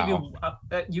 I'll wow. give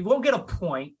you. You won't get a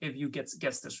point if you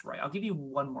guess this right. I'll give you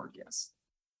one more guess.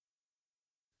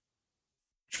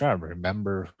 I'm trying to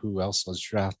remember who else was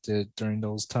drafted during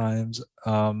those times.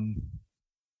 And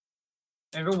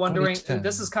you're wondering,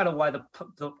 this is kind of why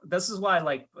this is why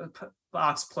like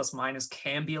box plus minus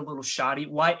can be a little shoddy.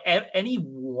 Why any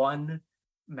one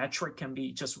metric can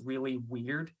be just really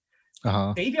weird.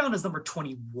 Davion is number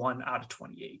 21 out of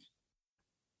 28.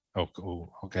 Oh,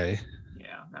 cool. Okay.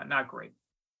 Yeah, not great.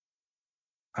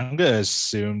 I'm gonna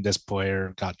assume this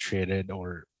player got traded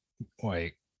or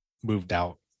like moved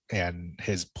out, and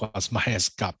his plus minus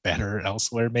got better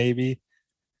elsewhere. Maybe.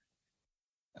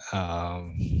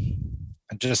 I'm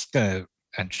trying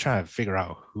to figure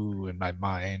out who in my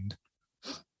mind.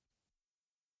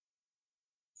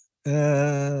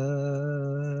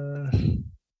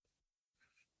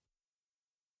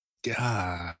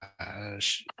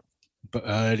 Gosh,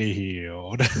 Buddy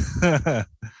Hield.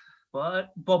 But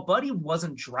Buddy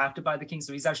wasn't drafted by the Kings,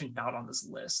 so he's actually not on this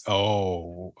list.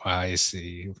 Oh, I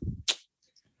see.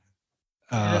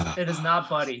 It is not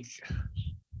Buddy.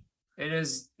 It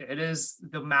is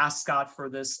the mascot for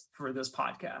this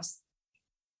podcast.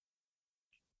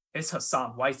 It's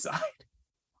Hassan Whiteside.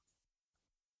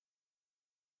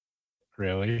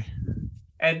 Really?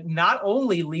 And not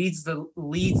only leads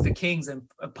the Kings in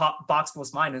box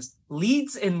plus minus,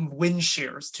 leads in win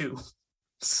shares too.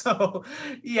 So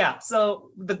yeah,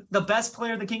 so the best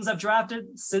player the Kings have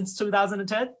drafted since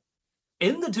 2010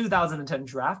 in the 2010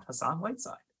 draft, Hassan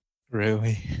Whiteside.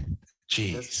 Really?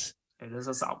 Jeez. It is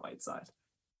Hassan Whiteside.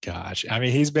 Gosh, I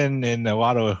mean, he's been in a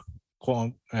lot of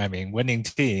winning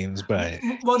teams, but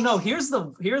well, no. Here's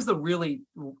the really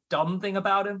dumb thing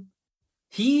about him.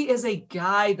 He is a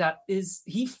guy that his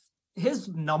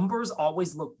numbers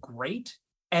always look great,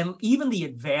 and even the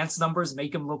advanced numbers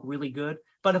make him look really good.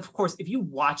 But of course, if you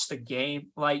watch the game,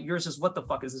 like you're just, what the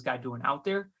fuck is this guy doing out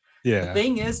there? Yeah. The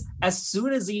thing is, as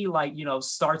soon as he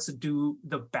starts to do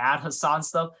the bad Hassan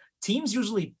stuff, teams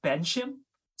usually bench him.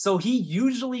 So he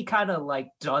usually kind of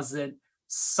doesn't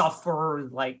suffer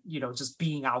just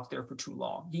being out there for too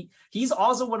long. He's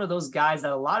also one of those guys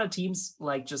that a lot of teams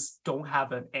just don't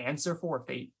have an answer for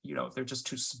if they're just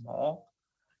too small.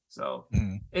 So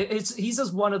he's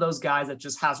just one of those guys that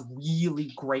just has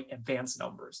really great advanced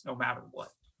numbers, no matter what.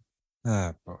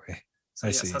 Oh boy. So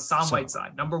yes, Hassan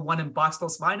Whiteside, number 1 in box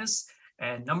plus minus,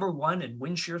 and number 1 in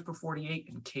win shares per 48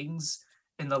 and Kings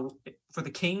for the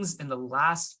Kings in the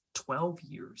last 12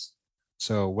 years.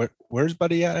 So where's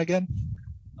Buddy at again?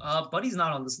 Buddy's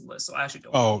not on this list, so I actually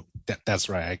don't. Oh, that's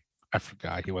right. I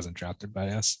forgot he wasn't drafted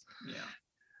by us. Yeah.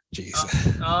 Jeez.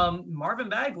 Marvin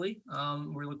Bagley,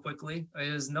 really quickly,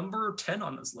 is number 10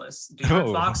 on this list.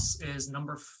 De'Aaron Fox is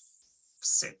number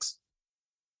 6.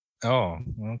 Oh,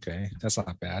 okay. That's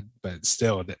not bad, but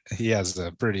still, he has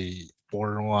a pretty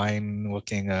borderline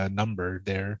looking number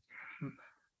there.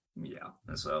 Yeah.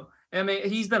 So, I mean,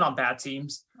 he's been on bad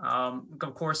teams.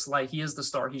 Of course, like he is the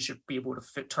star. He should be able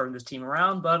to turn this team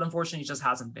around, but unfortunately, he just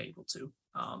hasn't been able to.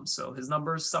 So his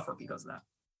numbers suffer because of that.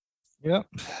 Yep.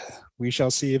 We shall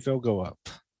see if it'll go up.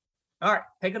 All right.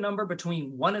 Pick a number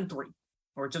between 1 and 3,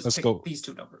 or just pick these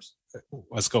two numbers.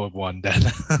 Let's go with 1 then.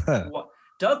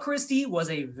 Doug Christie was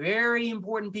a very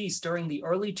important piece during the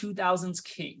early 2000s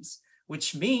Kings,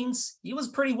 which means he was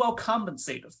pretty well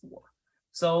compensated for.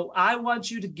 So I want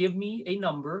you to give me a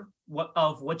number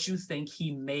of what you think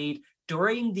he made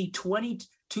during the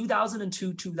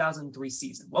 2002-2003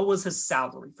 season. What was his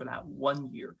salary for that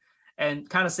 1 year? And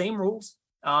kind of same rules.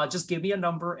 Just give me a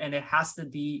number, and it has to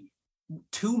be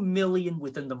 $2 million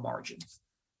within the margin.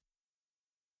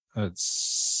 Let's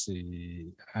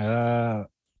see.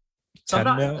 So I'm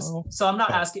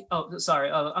not asking. Oh,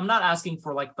 sorry. I'm not asking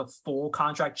for like the full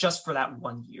contract, just for that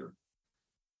 1 year.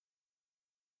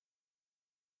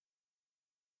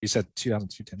 You said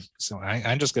 2002-10, so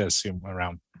I'm just gonna assume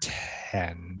around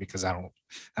 10 because I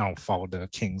don't follow the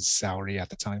Kings' salary at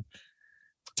the time.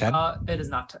 10? It is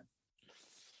not 10.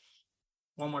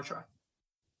 One more try.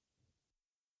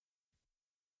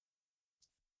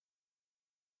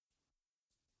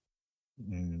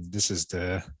 This is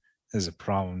a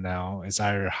problem now. It's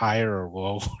either higher or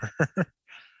lower.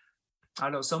 I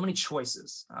know, so many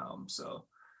choices.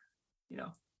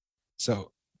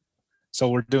 So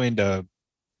we're doing the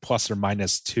plus or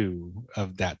minus 2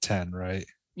 of that 10, right?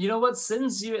 You know what?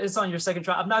 Since it's on your second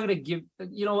try, I'm not gonna give.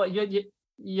 You know what? You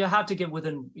have to get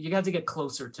within. You have to get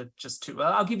closer to just 2.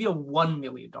 I'll give you a $1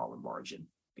 million margin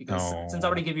because since I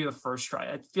already gave you the first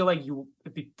try, I feel like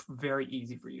it'd be very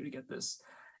easy for you to get this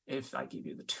if I give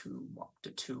you the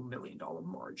 $2 million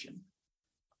margin.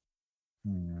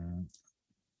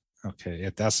 Okay,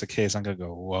 if that's the case, I'm gonna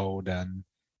go low then.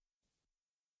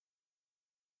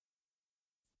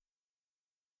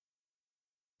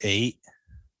 8.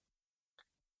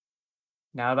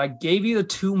 Now, if I gave you the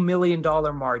 $2 million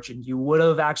margin, you would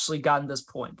have actually gotten this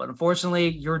point. But unfortunately,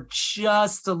 you're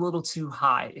just a little too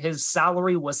high. His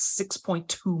salary was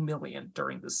 $6.2 million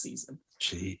during this season.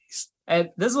 Jeez.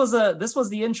 And this was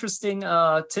the interesting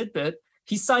tidbit.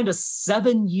 He signed a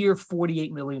 7-year,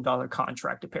 $48 million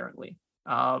contract, apparently.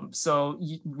 So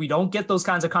we don't get those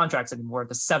kinds of contracts anymore.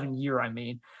 The 7-year, I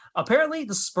mean. Apparently,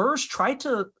 the Spurs tried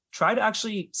to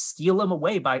actually steal him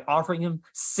away by offering him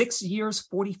 6 years,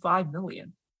 $45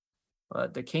 million.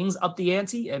 But the Kings upped the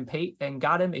ante and paid and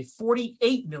got him a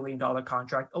 $48 million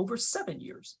contract over 7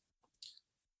 years.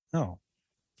 Oh,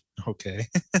 okay.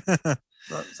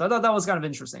 So I thought that was kind of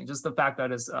interesting, just the fact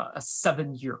that it's a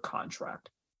 7-year contract.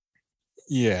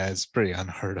 Yeah, it's pretty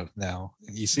unheard of now.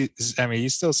 You see, I mean, you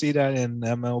still see that in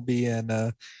MLB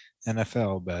and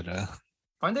NFL, but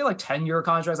aren't they like 10-year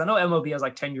contracts? I know MLB has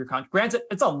like 10-year contracts. Granted,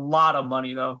 it's a lot of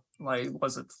money though. Like,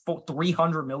 was it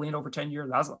 $300 million over 10 years?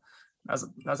 That's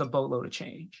a boatload of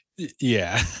change.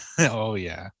 Yeah. Oh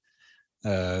yeah.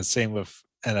 Same with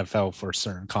NFL for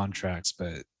certain contracts,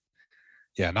 but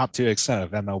yeah, not to the extent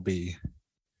of MLB.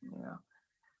 Yeah.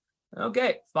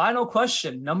 Okay. Final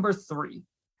question, number 3.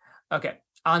 Okay.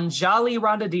 Anjali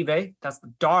Ranadive, that's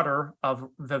the daughter of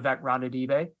Vivek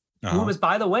Ranadive, who is,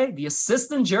 by the way, the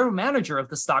assistant general manager of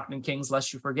the Stockton Kings,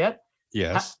 lest you forget.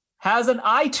 Yes. Has an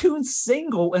iTunes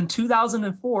single in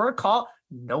 2004 called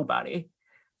Nobody,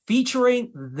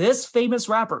 featuring this famous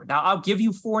rapper. Now, I'll give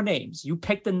you 4 names. You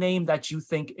pick the name that you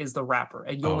think is the rapper,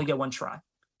 and you only get 1 try.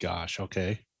 Gosh,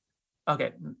 okay.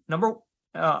 Okay.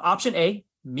 Option A,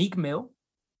 Meek Mill.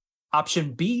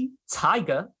 Option B,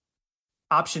 Tyga.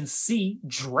 Option C,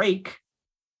 Drake.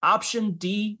 Option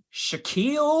D,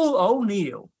 Shaquille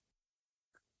O'Neal.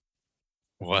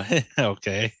 What?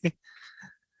 Okay.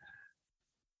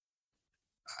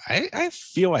 I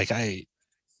feel like I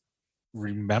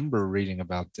remember reading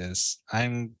about this.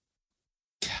 I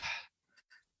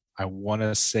want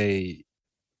to say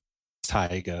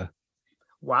Tyga.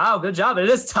 Wow, good job. It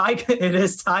is Tyga. It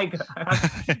is Tyga.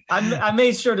 I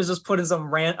made sure to just put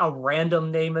in a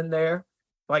random name in there.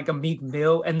 like a Meek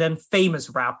Mill, and then famous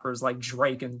rappers like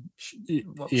Drake and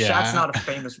Shaq's not a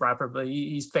famous rapper, but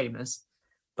he's famous.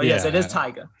 But yes, it is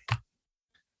Tyga.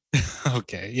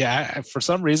 Okay. Yeah. For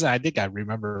some reason, I think I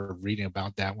remember reading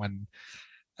about that when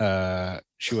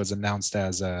she was announced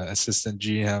as assistant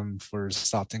GM for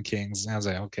Stockton Kings. And I was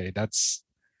like, okay, that's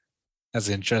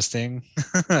interesting.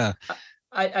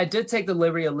 I did take the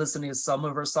liberty of listening to some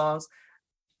of her songs.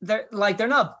 They're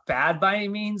not bad by any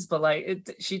means, but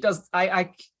like she does. I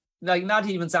like, not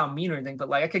to even sound mean or anything, but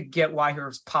like I could get why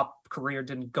her pop career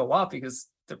didn't go up, because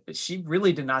she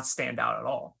really did not stand out at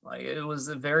all. Like it was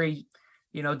a very,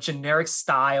 generic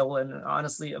style, and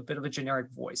honestly a bit of a generic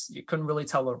voice. You couldn't really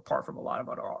tell her apart from a lot of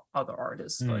other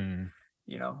artists. But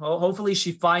hopefully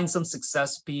she finds some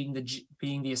success being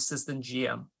the assistant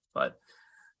GM. But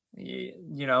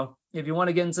if you want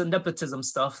to get into nepotism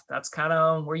stuff, that's kind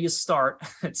of where you start.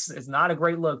 It's not a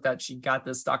great look that she got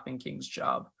this Stockton Kings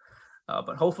job,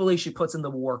 but hopefully she puts in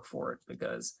the work for it,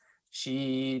 because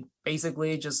she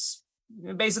basically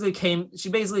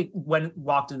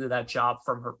walked into that job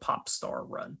from her pop star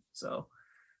run. So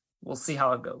we'll see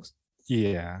how it goes.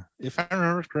 Yeah, if I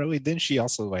remember correctly, didn't she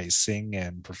also like sing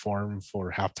and perform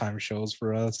for halftime shows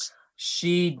for us?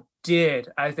 She did,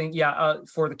 I think.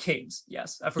 For the Kings.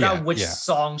 Yes, I forgot which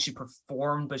song she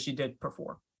performed, but she did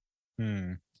perform.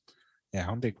 Yeah, I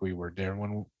don't think we were there I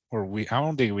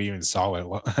don't think we even saw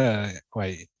it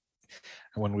like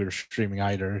when we were streaming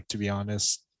either, to be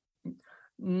honest.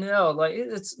 No, like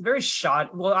it's very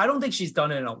shot. Well, I don't think she's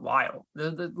done it in a while.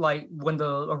 Like when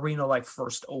the arena like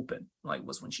first opened, like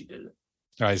was when she did it.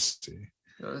 I see.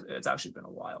 It's actually been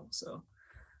a while. So,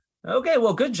 okay,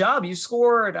 well, good job. You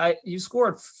scored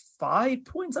 5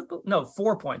 points. No,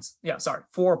 4 points. Yeah, sorry,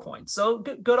 4 points. So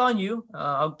good on you.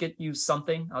 I'll get you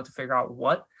something. I'll have to figure out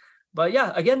what. But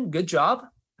yeah, again, good job.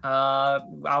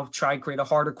 I'll try and create a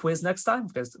harder quiz next time,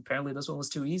 because apparently this one was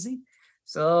too easy.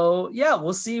 So yeah,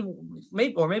 we'll see.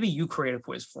 Maybe you create a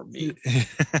quiz for me.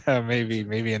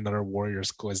 maybe another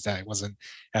Warriors quiz that wasn't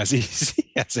as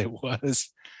easy as it was.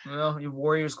 Well, your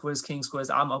Warriors quiz, Kings quiz,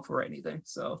 I'm up for anything.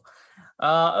 So,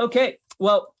 okay.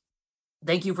 Well,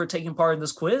 thank you for taking part in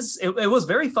this quiz. It was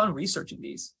very fun researching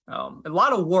these. A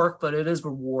lot of work, but it is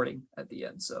rewarding at the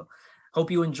end. So,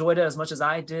 hope you enjoyed it as much as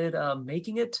I did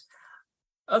making it.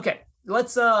 Okay,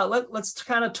 let's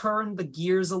kind of turn the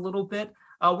gears a little bit.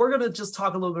 We're going to just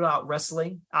talk a little bit about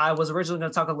wrestling. I was originally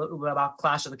going to talk a little bit about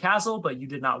Clash of the Castle, but you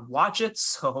did not watch it,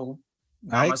 so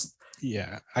not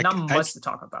much to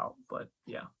talk about. But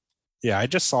yeah. Yeah, I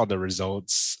just saw the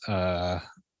results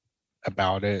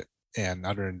about it. And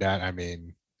other than that, I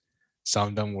mean, some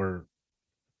of them were,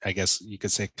 I guess you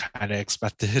could say, kind of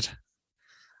expected.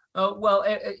 Well,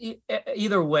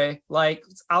 either way, like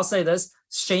I'll say this: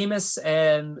 Sheamus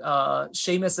and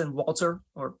Walter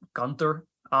or Gunther.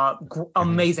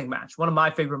 Amazing match. One of my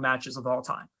favorite matches of all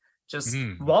time. Just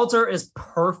Walter is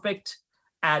perfect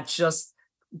at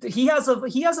he has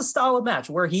a style of match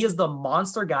where he is the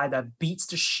monster guy that beats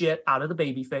the shit out of the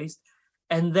babyface.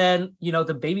 And then, the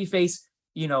babyface,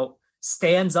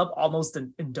 stands up almost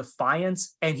in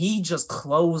defiance, and he just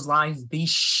clotheslines the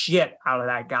shit out of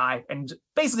that guy and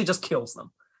basically just kills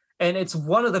them. And it's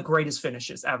one of the greatest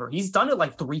finishes ever. He's done it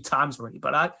like 3 times already,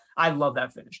 but I love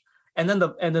that finish. And then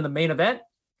the main event,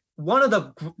 one of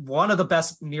the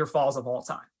best near falls of all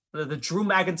time. The Drew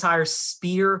McIntyre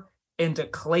spear into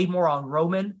Claymore on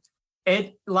Roman.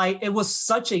 It was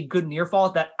such a good near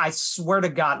fall that I swear to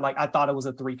God, I thought it was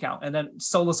a 3 count. And then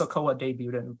Solo Sikoa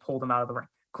debuted and pulled him out of the ring.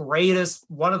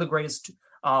 One of the greatest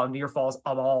near falls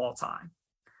of all time.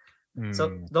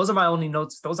 So those are my only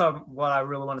notes. Those are what I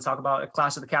really want to talk about at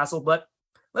Clash of the Castle. But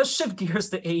let's shift gears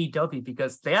to AEW,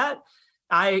 because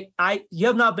you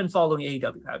have not been following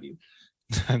AEW, have you?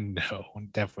 No,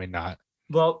 definitely not.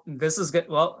 Well, this is good.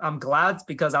 Well, I'm glad,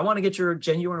 because I want to get your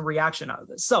genuine reaction out of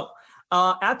this. So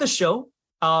at the show,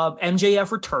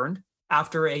 MJF returned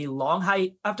after a long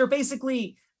after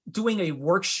basically doing a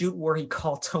work shoot where he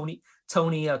called Tony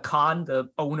Khan, the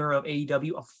owner of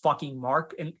AEW, a fucking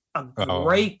mark, and a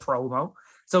great promo.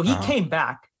 So he came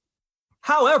back.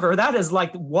 However, that has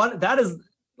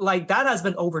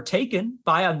been overtaken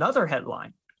by another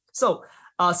headline. So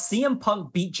CM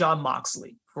Punk beat Jon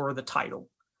Moxley for the title.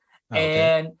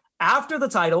 And after the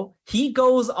title, he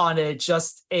goes on let's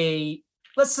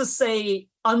just say,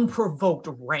 unprovoked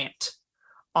rant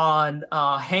on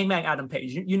Hangman Adam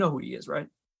Page. You know who he is, right?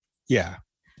 Yeah.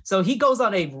 So he goes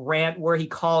on a rant where he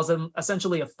calls him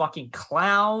essentially a fucking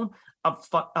clown,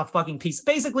 a fucking piece.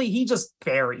 Basically, he just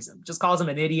buries him, just calls him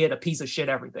an idiot, a piece of shit,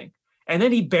 everything. And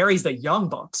then he buries the Young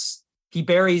Bucks. He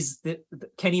buries the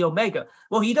Kenny Omega.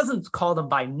 Well, he doesn't call them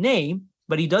by name,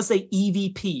 but he does say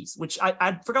EVPs, which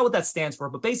I forgot what that stands for,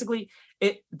 but basically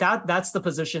that's the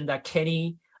position that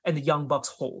Kenny and the Young Bucks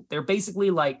hold. They're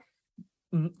basically like,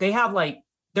 they have like,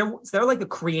 they're like the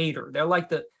creator. They're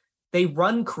like they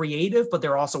run creative, but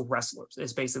they're also wrestlers,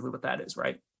 is basically what that is,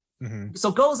 right? Mm-hmm.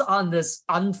 So goes on this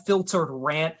unfiltered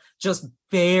rant, just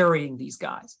burying these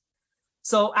guys.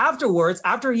 So afterwards,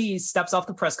 after he steps off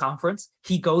the press conference,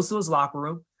 he goes to his locker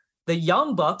room. The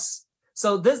Young Bucks,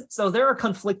 so there are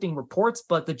conflicting reports,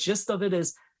 but the gist of it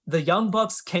is the Young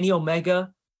Bucks, Kenny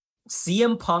Omega,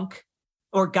 CM Punk,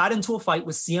 or got into a fight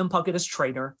with CM Punk and his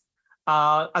trainer.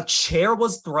 A chair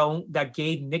was thrown that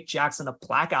gave Nick Jackson a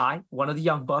black eye, one of the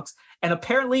Young Bucks, and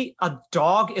apparently a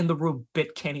dog in the room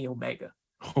bit Kenny Omega.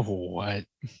 What?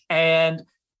 And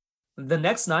the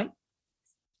next night,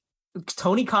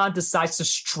 Tony Khan decides to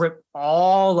strip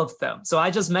all of them. So I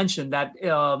just mentioned that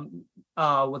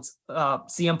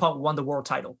CM Punk won the world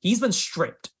title. He's been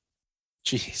stripped.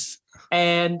 Jeez.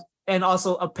 And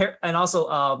also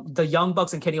the Young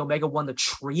Bucks and Kenny Omega won the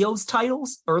trios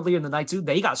titles earlier in the night too.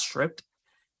 They got stripped.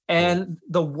 And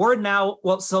the word now,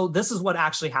 so this is what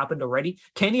actually happened already.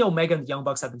 Kenny Omega and the Young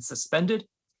Bucks have been suspended.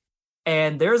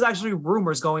 And there's actually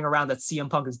rumors going around that CM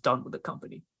Punk is done with the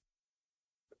company.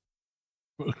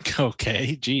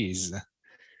 Okay, geez.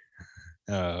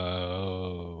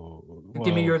 Oh,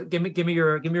 give me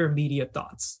your immediate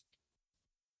thoughts.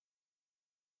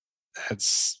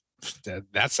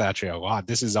 That's actually a lot.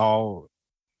 This is not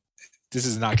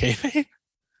kayfabe.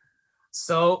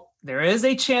 So there is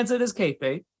a chance it is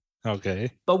kayfabe.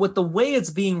 Okay. But with the way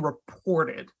it's being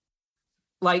reported,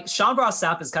 like Sean Ross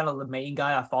Sapp is kind of the main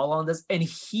guy I follow on this, and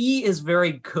he is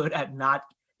very good at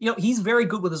he's very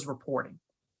good with his reporting.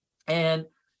 And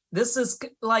this is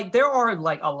like, there are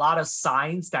like a lot of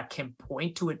signs that can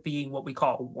point to it being what we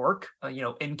call work,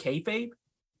 in kayfabe.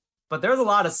 But there's a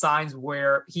lot of signs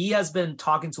where he has been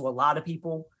talking to a lot of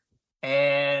people,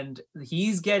 and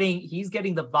he's getting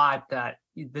the vibe that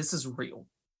this is real.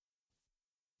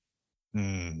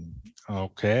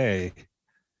 Okay.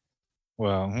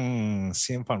 Well,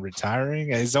 CM Punk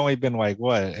retiring. It's only been like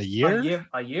what, a year?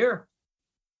 A year.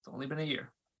 It's only been a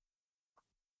year.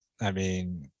 I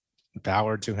mean,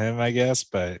 power to him, I guess,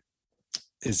 but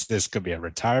is this gonna be a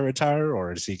retire,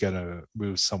 or is he gonna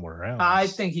move somewhere else? I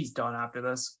think he's done after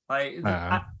this.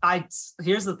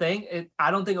 Here's the thing.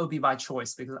 I don't think it would be by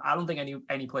choice, because I don't think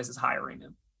any place is hiring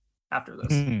him after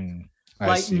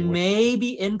this.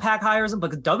 Maybe Impact hires him,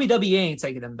 but WWE ain't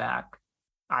taking him back,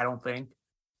 I don't think.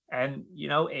 And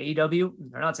AEW,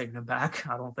 they're not taking him back,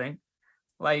 I don't think.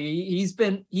 Like, he's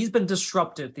been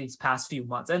disrupted these past few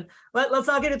months. And let's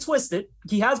not get it twisted.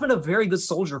 He has been a very good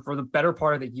soldier for the better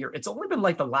part of the year. It's only been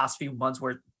like the last few months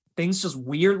where things just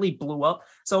weirdly blew up.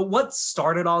 So what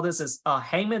started all this is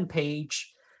Hangman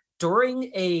Page during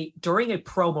a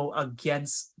promo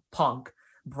against Punk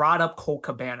brought up Colt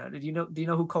Cabana. Do you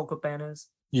know who Colt Cabana is?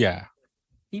 Yeah.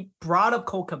 He brought up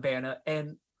Colt Cabana,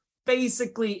 and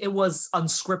basically it was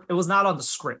unscripted. It was not on the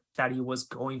script that he was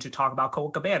going to talk about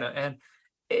Colt Cabana. And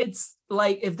it's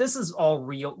like, if this is all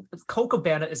real, Colt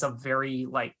Cabana is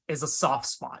a soft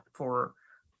spot for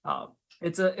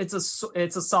it's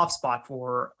a soft spot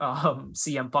for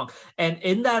CM Punk. And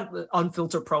in that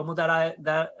unfiltered promo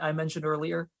that I mentioned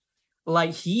earlier,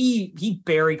 like he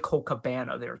buried Colt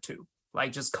Cabana there too.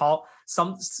 Like,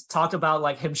 talked about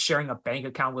like him sharing a bank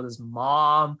account with his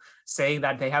mom, saying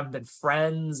that they haven't been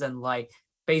friends, and like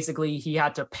basically he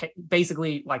had to pay,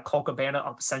 like Colt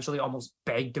Cabana essentially almost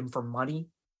begged him for money.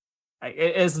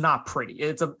 It is not pretty.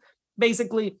 It's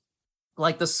basically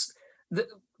like the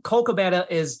Colt Cabana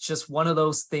is just one of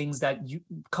those things that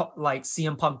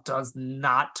CM Punk does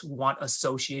not want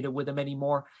associated with him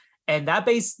anymore. And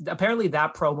apparently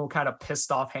that promo kind of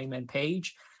pissed off Hangman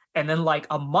Page. And then like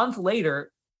a month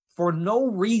later, for no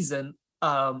reason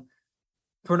on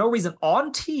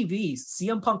TV,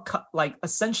 CM Punk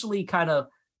essentially kind of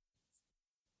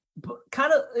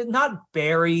not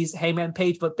buries Hangman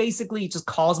Page, but basically just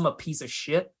calls him a piece of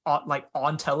shit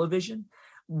on television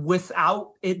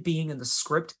without it being in the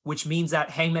script, which means that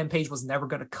Hangman Page was never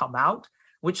going to come out,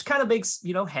 which kind of makes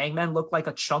Hangman look like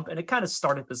a chump. And it kind of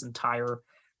started this entire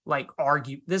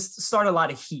this started a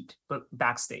lot of heat but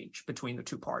backstage between the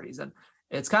two parties, and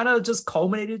it's kind of just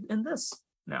culminated in this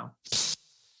now.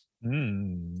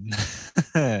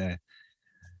 Yeah,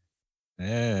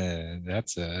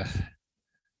 that's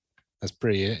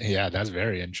pretty, that's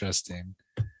very interesting.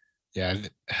 Yeah,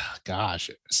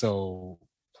 gosh. So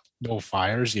no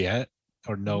fires yet,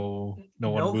 or no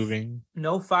one moving?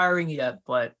 No firing yet,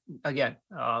 but again,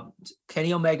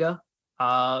 Kenny Omega,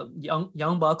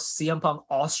 Young Bucks, CM Punk,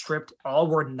 all stripped, all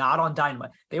were not on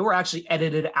Dynamite. They were actually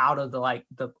edited out of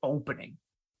the opening.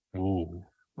 Ooh.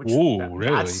 Which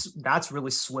Really? that's really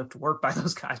swift work by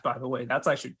those guys, by the way. That's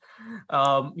actually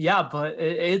yeah, but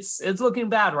it's looking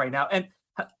bad right now. And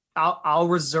I'll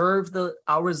reserve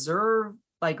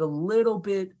like a little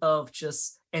bit of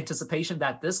just anticipation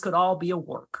that this could all be a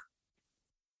work.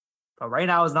 But right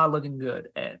now it's not looking good.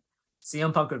 And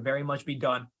CM Punk could very much be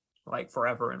done like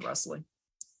forever in wrestling.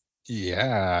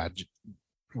 Yeah.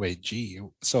 Wait, gee.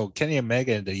 So Kenny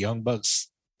Omega and the Young Bucks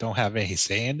don't have any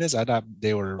say in this? I thought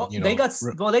they were, they got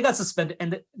suspended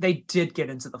and they did get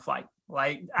into the fight.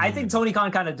 Like, I think Tony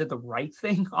Khan kind of did the right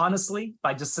thing, honestly,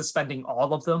 by just suspending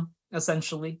all of them,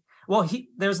 essentially. Well,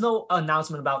 there's no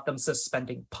announcement about them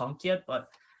suspending Punk yet, but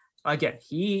again,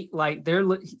 they're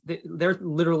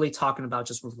literally talking about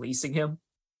just releasing him.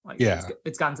 Like, yeah,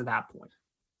 it's gotten to that point.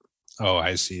 Oh,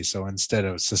 I see. So instead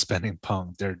of suspending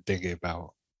Punk, they're thinking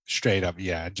about straight up,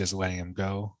 just letting him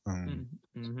go.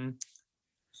 Mm-hmm.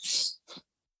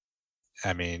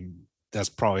 I mean, that's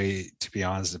probably, to be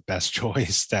honest, the best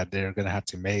choice that they're gonna have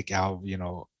to make out.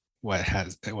 What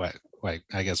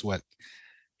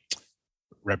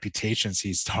reputations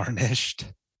he's tarnished.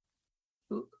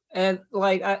 And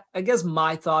like, I guess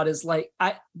my thought is like,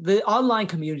 the online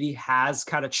community has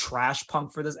kind of trashed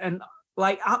Punk for this, and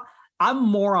like I'm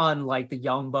more on like the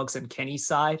Young Bucks and Kenny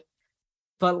side.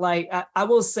 But like, I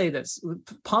will say this: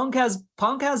 Punk has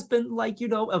been like,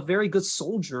 a very good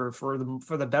soldier for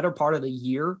the better part of the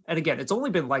year. And again, it's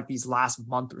only been like these last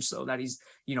month or so that he's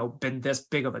been this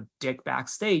big of a dick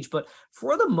backstage. But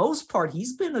for the most part,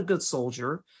 he's been a good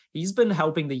soldier. He's been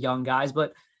helping the young guys.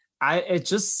 But it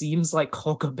just seems like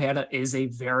Colt Cabana is a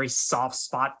very soft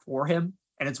spot for him,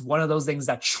 and it's one of those things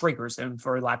that triggers him,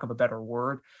 for lack of a better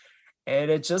word.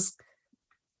 And it just,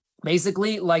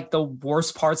 basically, like, the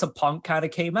worst parts of Punk kind of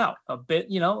came out a bit.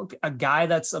 A guy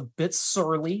that's a bit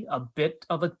surly, a bit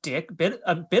of a dick,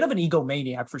 a bit of an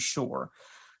egomaniac for sure.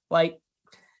 Like,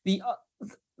 the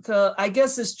I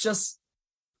guess it's just,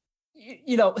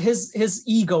 his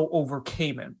ego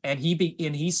overcame him, and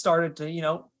he started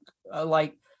to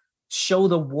like show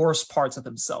the worst parts of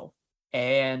himself.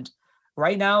 And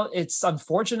right now it's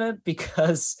unfortunate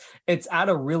because it's at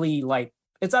a really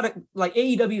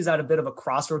AEW is at a bit of a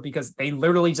crossroad, because they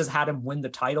literally just had him win the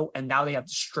title, and now they have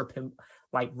to strip him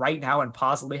like right now and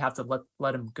possibly have to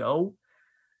let him go.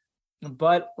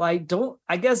 But like,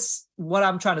 I guess what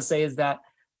I'm trying to say is that,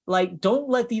 like, don't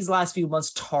let these last few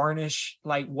months tarnish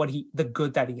like the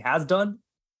good that he has done.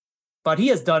 But he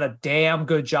has done a damn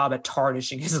good job at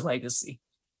tarnishing his legacy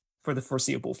for the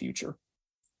foreseeable future.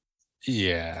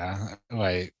 Yeah,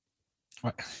 like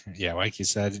you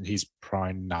said, he's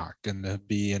probably not gonna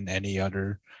be in any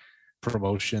other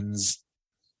promotions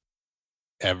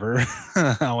ever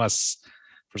unless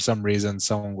for some reason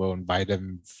someone will invite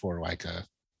him for like I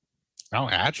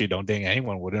actually don't think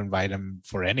anyone would invite him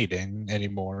for anything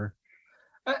anymore.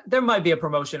 There might be a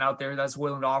promotion out there that's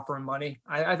willing to offer him money.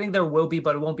 I think there will be,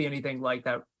 but it won't be anything like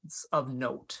that of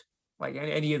note, like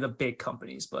any of the big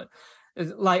companies. But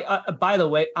like, by the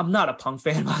way, I'm not a Punk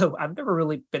fan. By the way, I've never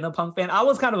really been a Punk fan. I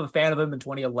was kind of a fan of him in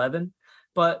 2011,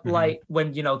 but like,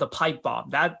 when the pipe bomb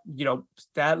that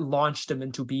launched him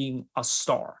into being a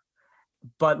star.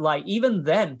 But like, even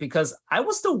then, because I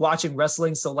was still watching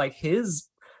wrestling, so like, his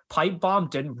pipe bomb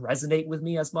didn't resonate with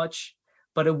me as much.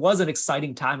 But it was an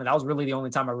exciting time, and that was really the only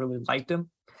time I really liked him.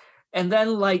 And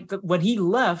then, like, when he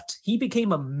left, he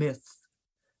became a myth.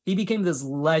 He became this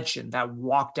legend that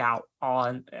walked out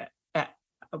on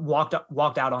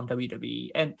WWE,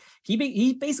 and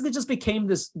he basically just became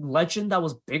this legend that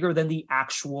was bigger than the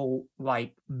actual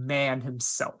like man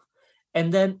himself.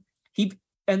 And then he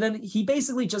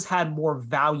basically just had more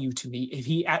value to me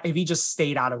if he just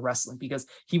stayed out of wrestling, because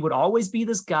he would always be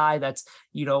this guy that's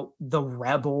the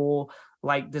rebel,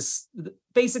 like this,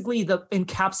 basically the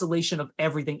encapsulation of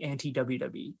everything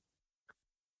anti-WWE.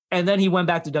 And then he went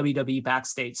back to WWE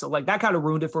backstage. So like, that kind of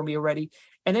ruined it for me already.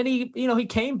 And then he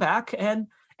came back, and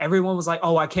everyone was like,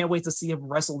 oh, I can't wait to see him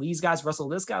wrestle these guys, wrestle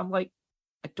this guy. I'm like,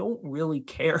 I don't really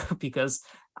care, because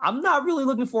I'm not really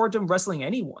looking forward to him wrestling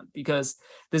anyone, because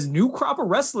this new crop of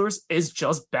wrestlers is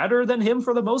just better than him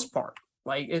for the most part,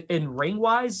 like in ring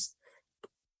wise.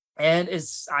 And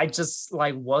I just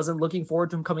like wasn't looking forward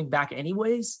to him coming back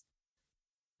anyways.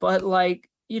 But like,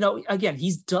 again,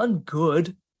 he's done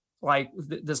good like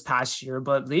this past year,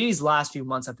 but these last few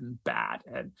months have been bad.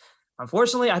 And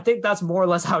unfortunately, I think that's more or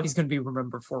less how he's going to be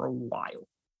remembered for a while.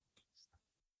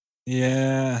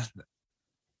 Yeah,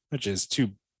 which is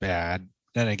too bad.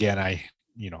 Then again, I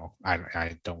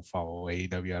don't follow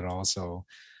AEW at all, so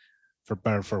for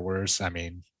better for worse. I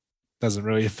mean, doesn't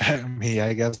really affect me,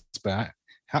 I guess. But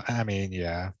I mean,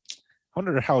 yeah. I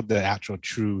wonder how the actual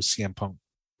true CM Punk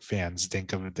fans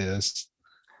think of this.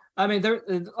 I mean, there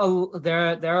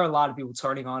are a lot of people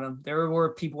turning on him. There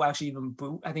were people actually even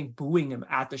booing him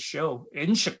at the show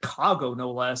in Chicago,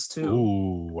 no less, too.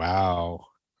 Ooh, wow.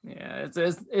 Yeah,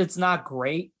 it's not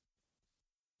great.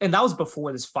 And that was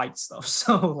before this fight stuff.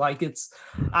 So like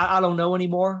I don't know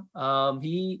anymore.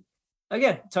 He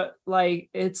again,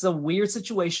 it's a weird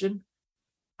situation.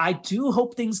 I do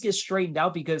hope things get straightened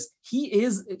out because he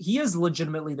is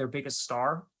legitimately their biggest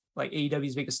star, like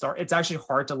AEW's biggest star. It's actually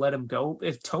hard to let him go.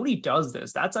 If Tony does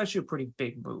this, that's actually a pretty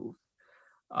big move.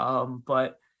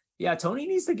 But yeah, Tony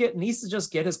needs to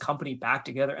just get his company back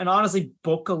together and honestly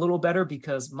book a little better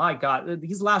because my God,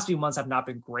 these last few months have not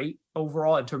been great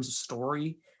overall in terms of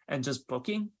story and just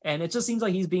booking. And it just seems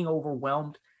like he's being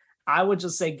overwhelmed. I would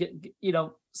just say,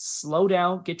 slow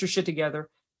down, get your shit together,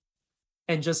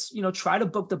 and just, try to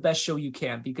book the best show you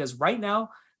can. Because right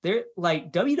now, they're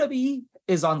like WWE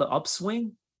is on the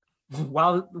upswing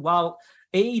while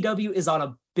AEW is on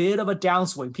a bit of a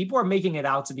downswing. People are making it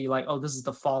out to be like, oh, this is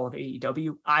the fall of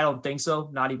AEW. I don't think so,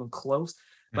 not even close.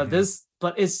 But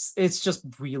it's just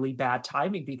really bad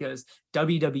timing because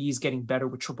WWE is getting better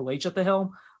with Triple H at the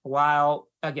helm, while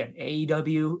again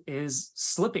AEW is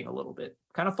slipping a little bit,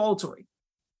 kind of faltering,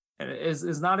 and it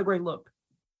is not a great look.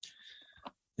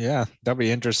 Yeah, that'll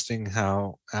be interesting.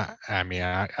 How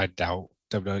I doubt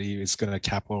WWE is going to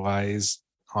capitalize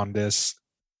on this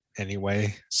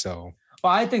anyway. So,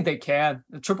 well, I think they can.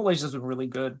 The Triple H has been really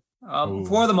good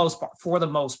for the most part. For the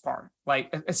most part,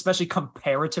 like especially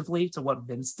comparatively to what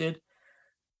Vince did.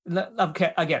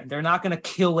 Okay, again, they're not going to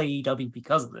kill AEW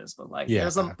because of this, but like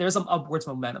there's some upwards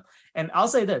momentum. And I'll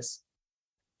say this: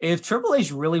 if Triple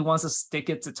H really wants to stick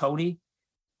it to Tony,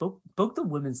 book the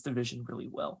women's division really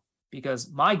well.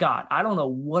 Because my God, I don't know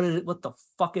what the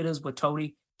fuck it is with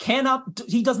Tony.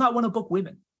 He does not want to book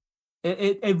women.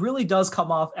 It really does come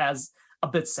off as a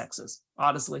bit sexist,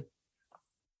 honestly.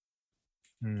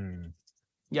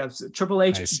 Yeah, so Triple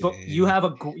H, you have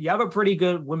a pretty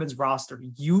good women's roster.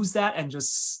 Use that and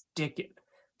just stick it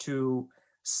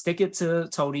to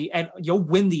Tony, and you'll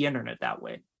win the internet that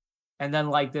way. And then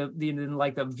like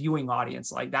the viewing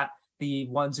audience, like that, the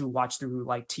ones who watch through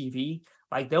like TV,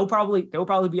 like they'll probably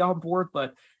be on board.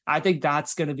 But I think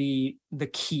that's going to be the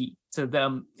key to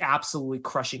them absolutely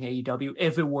crushing AEW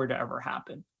if it were to ever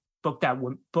happen. Book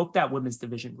that women's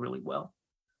division really well.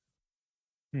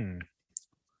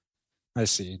 I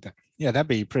see. Yeah, that'd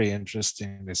be pretty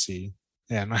interesting to see.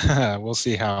 And we'll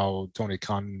see how Tony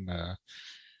Khan,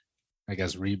 I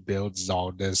guess, rebuilds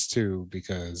all this too,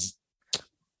 because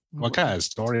what kind of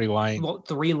storyline? Well,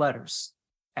 3 letters,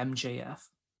 MJF.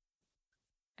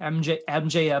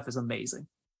 MJF is amazing.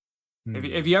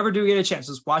 If you ever do get a chance,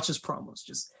 just watch his promos.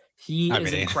 He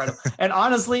is incredible. And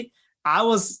honestly, I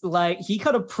was like, he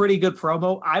cut a pretty good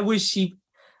promo. I wish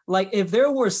if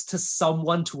there was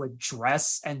someone to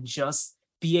address and just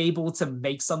be able to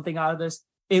make something out of this,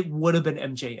 it would have been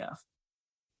MJF.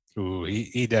 Ooh,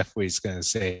 he definitely is going to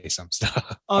say some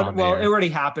stuff. Well, it already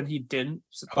happened. He didn't.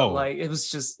 It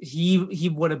was just he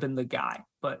would have been the guy.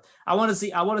 But I want to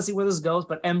see where this goes.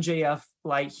 But MJF,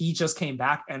 he just came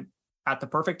back and at the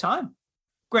perfect time.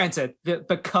 Granted,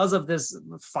 because of this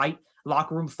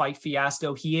locker room fight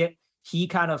fiasco, he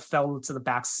kind of fell to the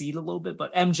back seat a little bit.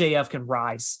 But MJF can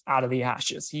rise out of the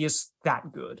ashes. He is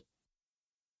that good.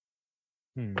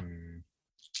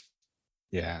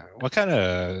 Yeah. What kind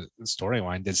of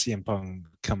storyline did CM Punk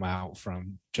come out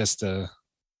from? Just the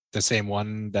same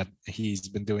one that he's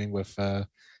been doing with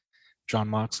Jon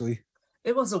Moxley?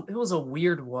 It was a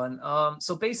weird one.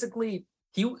 So basically,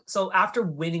 after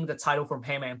winning the title from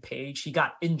Hangman Page, he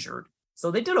got injured.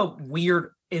 So they did a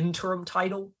weird interim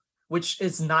title, which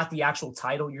is not the actual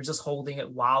title. You're just holding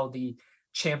it while the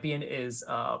champion is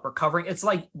recovering. It's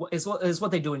like it's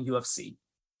what they do in UFC.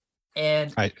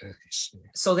 And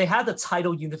so they had the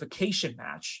title unification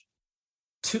match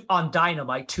on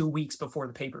Dynamite 2 weeks before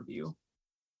the pay-per-view.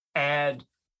 And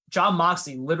Jon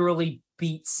Moxley literally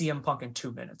beat CM Punk in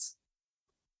 2 minutes.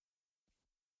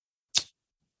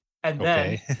 And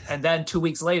then 2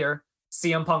 weeks later,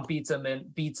 CM Punk beats him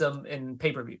in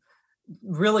pay-per-view.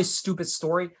 Really stupid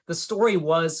story. The story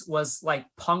was like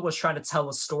Punk was trying to tell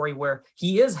a story where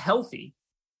he is healthy,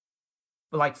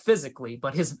 like physically,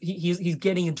 but he's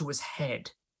getting into his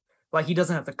head. Like he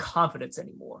doesn't have the confidence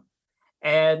anymore.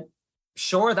 And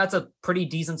sure, that's a pretty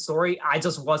decent story. I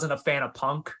just wasn't a fan of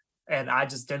Punk, and I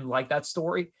just didn't like that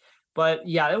story. But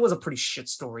yeah, it was a pretty shit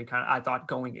story, kind of, I thought,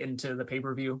 going into the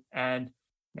pay-per-view. And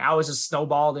now it's just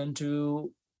snowballed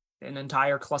into an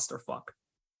entire clusterfuck,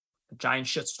 a giant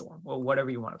shitstorm, or whatever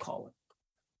you want to call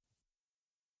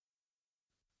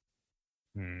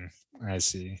it. I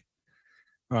see.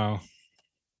 Well,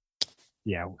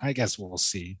 yeah, I guess we'll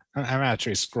see. I'm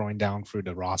actually scrolling down through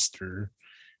the roster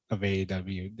of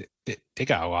AEW. They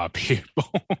got a lot of people.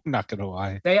 Not gonna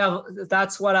lie.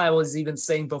 That's what I was even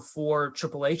saying before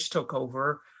Triple H took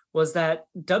over, was that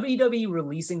WWE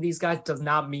releasing these guys does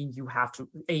not mean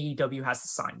AEW has to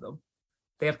sign them.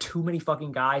 They have too many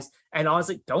fucking guys, and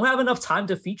honestly, don't have enough time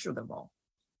to feature them all.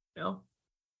 You know?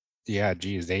 Yeah,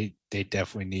 geez, they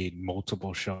definitely need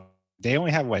multiple shows. They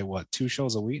only have like what, 2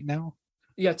 shows a week now?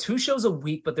 Yeah, 2 shows a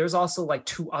week, but there's also like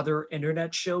 2 other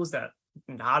internet shows that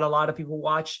not a lot of people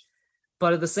watch.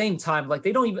 But at the same time, like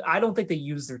I don't think they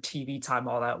use their TV time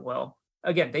all that well.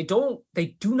 Again, they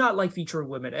do not like featuring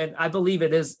women. And I believe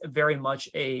it is very much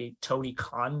a Tony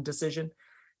Khan decision.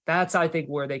 That's, I think,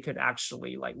 where they could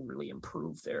actually like really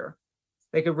improve their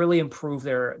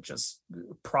just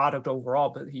product overall,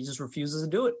 but he just refuses to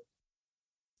do it.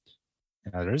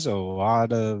 Yeah, there's a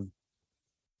lot of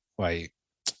like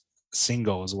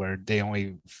singles where they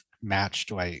only matched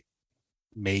like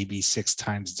maybe 6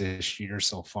 times this year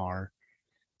so far.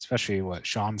 Especially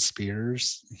Sean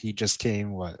Spears. He just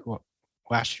came what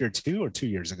last year too, or 2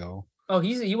 years ago. Oh,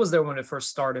 he was there when it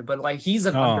first started, but like he's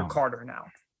an undercarder now.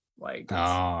 Like,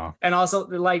 and also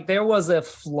like there was a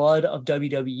flood of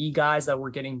WWE guys that were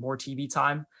getting more TV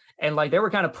time, and like they were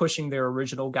kind of pushing their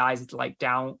original guys like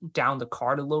down the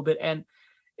card a little bit, and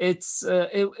it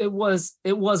was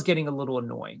getting a little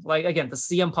annoying. Like again, the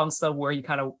CM Punk stuff where he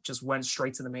kind of just went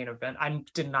straight to the main event, I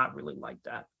did not really like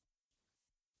that.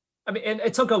 I mean, and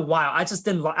it took a while.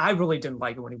 I really didn't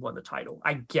like it when he won the title.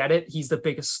 I get it, he's the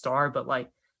biggest star, but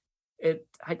like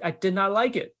I did not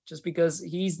like it just because I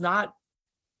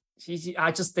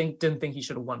just didn't think he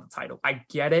should have won the title. I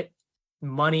get it,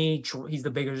 money, he's the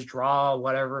biggest draw,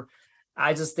 whatever.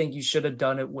 I just think you should have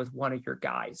done it with one of your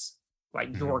guys,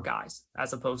 like your guys,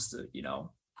 as opposed to,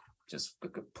 just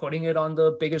putting it on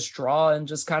the biggest draw and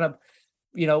just kind of,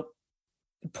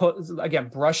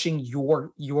 brushing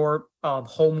your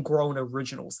homegrown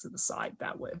originals to the side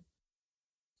that way.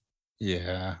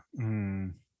 Yeah.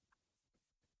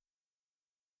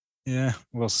 Yeah,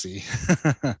 we'll see.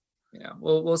 Yeah,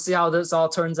 we'll see how this all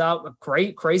turns out. A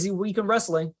crazy week in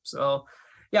wrestling. So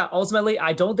yeah, ultimately,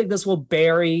 I don't think this will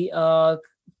bury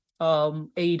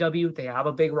AEW. They have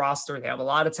a big roster, they have a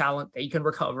lot of talent, they can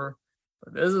recover.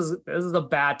 But this is a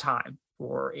bad time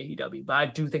for AEW, but I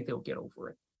do think they'll get over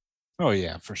it. Oh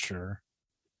yeah, for sure.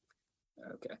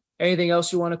 Okay. Anything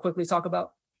else you want to quickly talk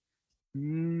about?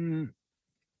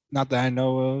 Not that I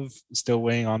know of. Still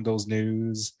waiting on those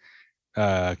news.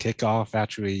 Kickoff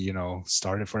actually,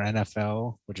 started for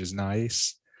NFL, which is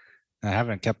nice. I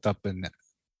haven't kept up in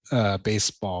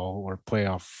baseball or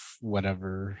playoff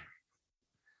whatever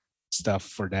stuff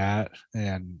for that.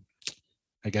 And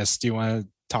I guess, do you want to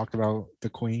talk about the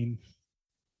Queen?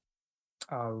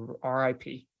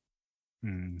 R.I.P.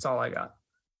 That's all I got.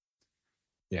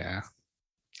 Yeah.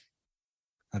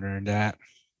 Other than that,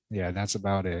 yeah, that's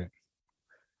about it.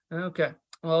 Okay.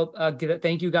 Well,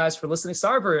 thank you guys for listening.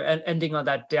 Sorry for ending on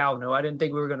that down note. I didn't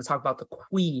think we were going to talk about the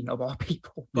Queen of all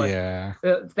people. But yeah.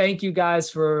 Thank you guys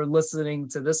for listening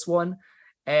to this one.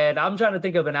 And I'm trying to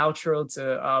think of an outro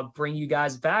to bring you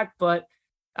guys back, but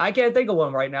I can't think of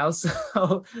one right now.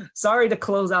 So sorry to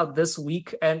close out this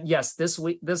week. And yes, this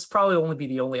probably only be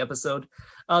the only episode.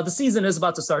 The season is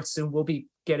about to start soon. We'll be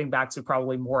getting back to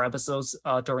probably more episodes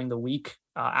during the week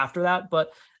after that.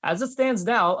 But as it stands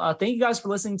now, thank you guys for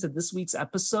listening to this week's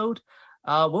episode.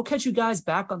 We'll catch you guys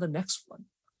back on the next one.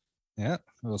 Yeah,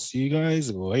 we'll see you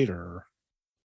guys later.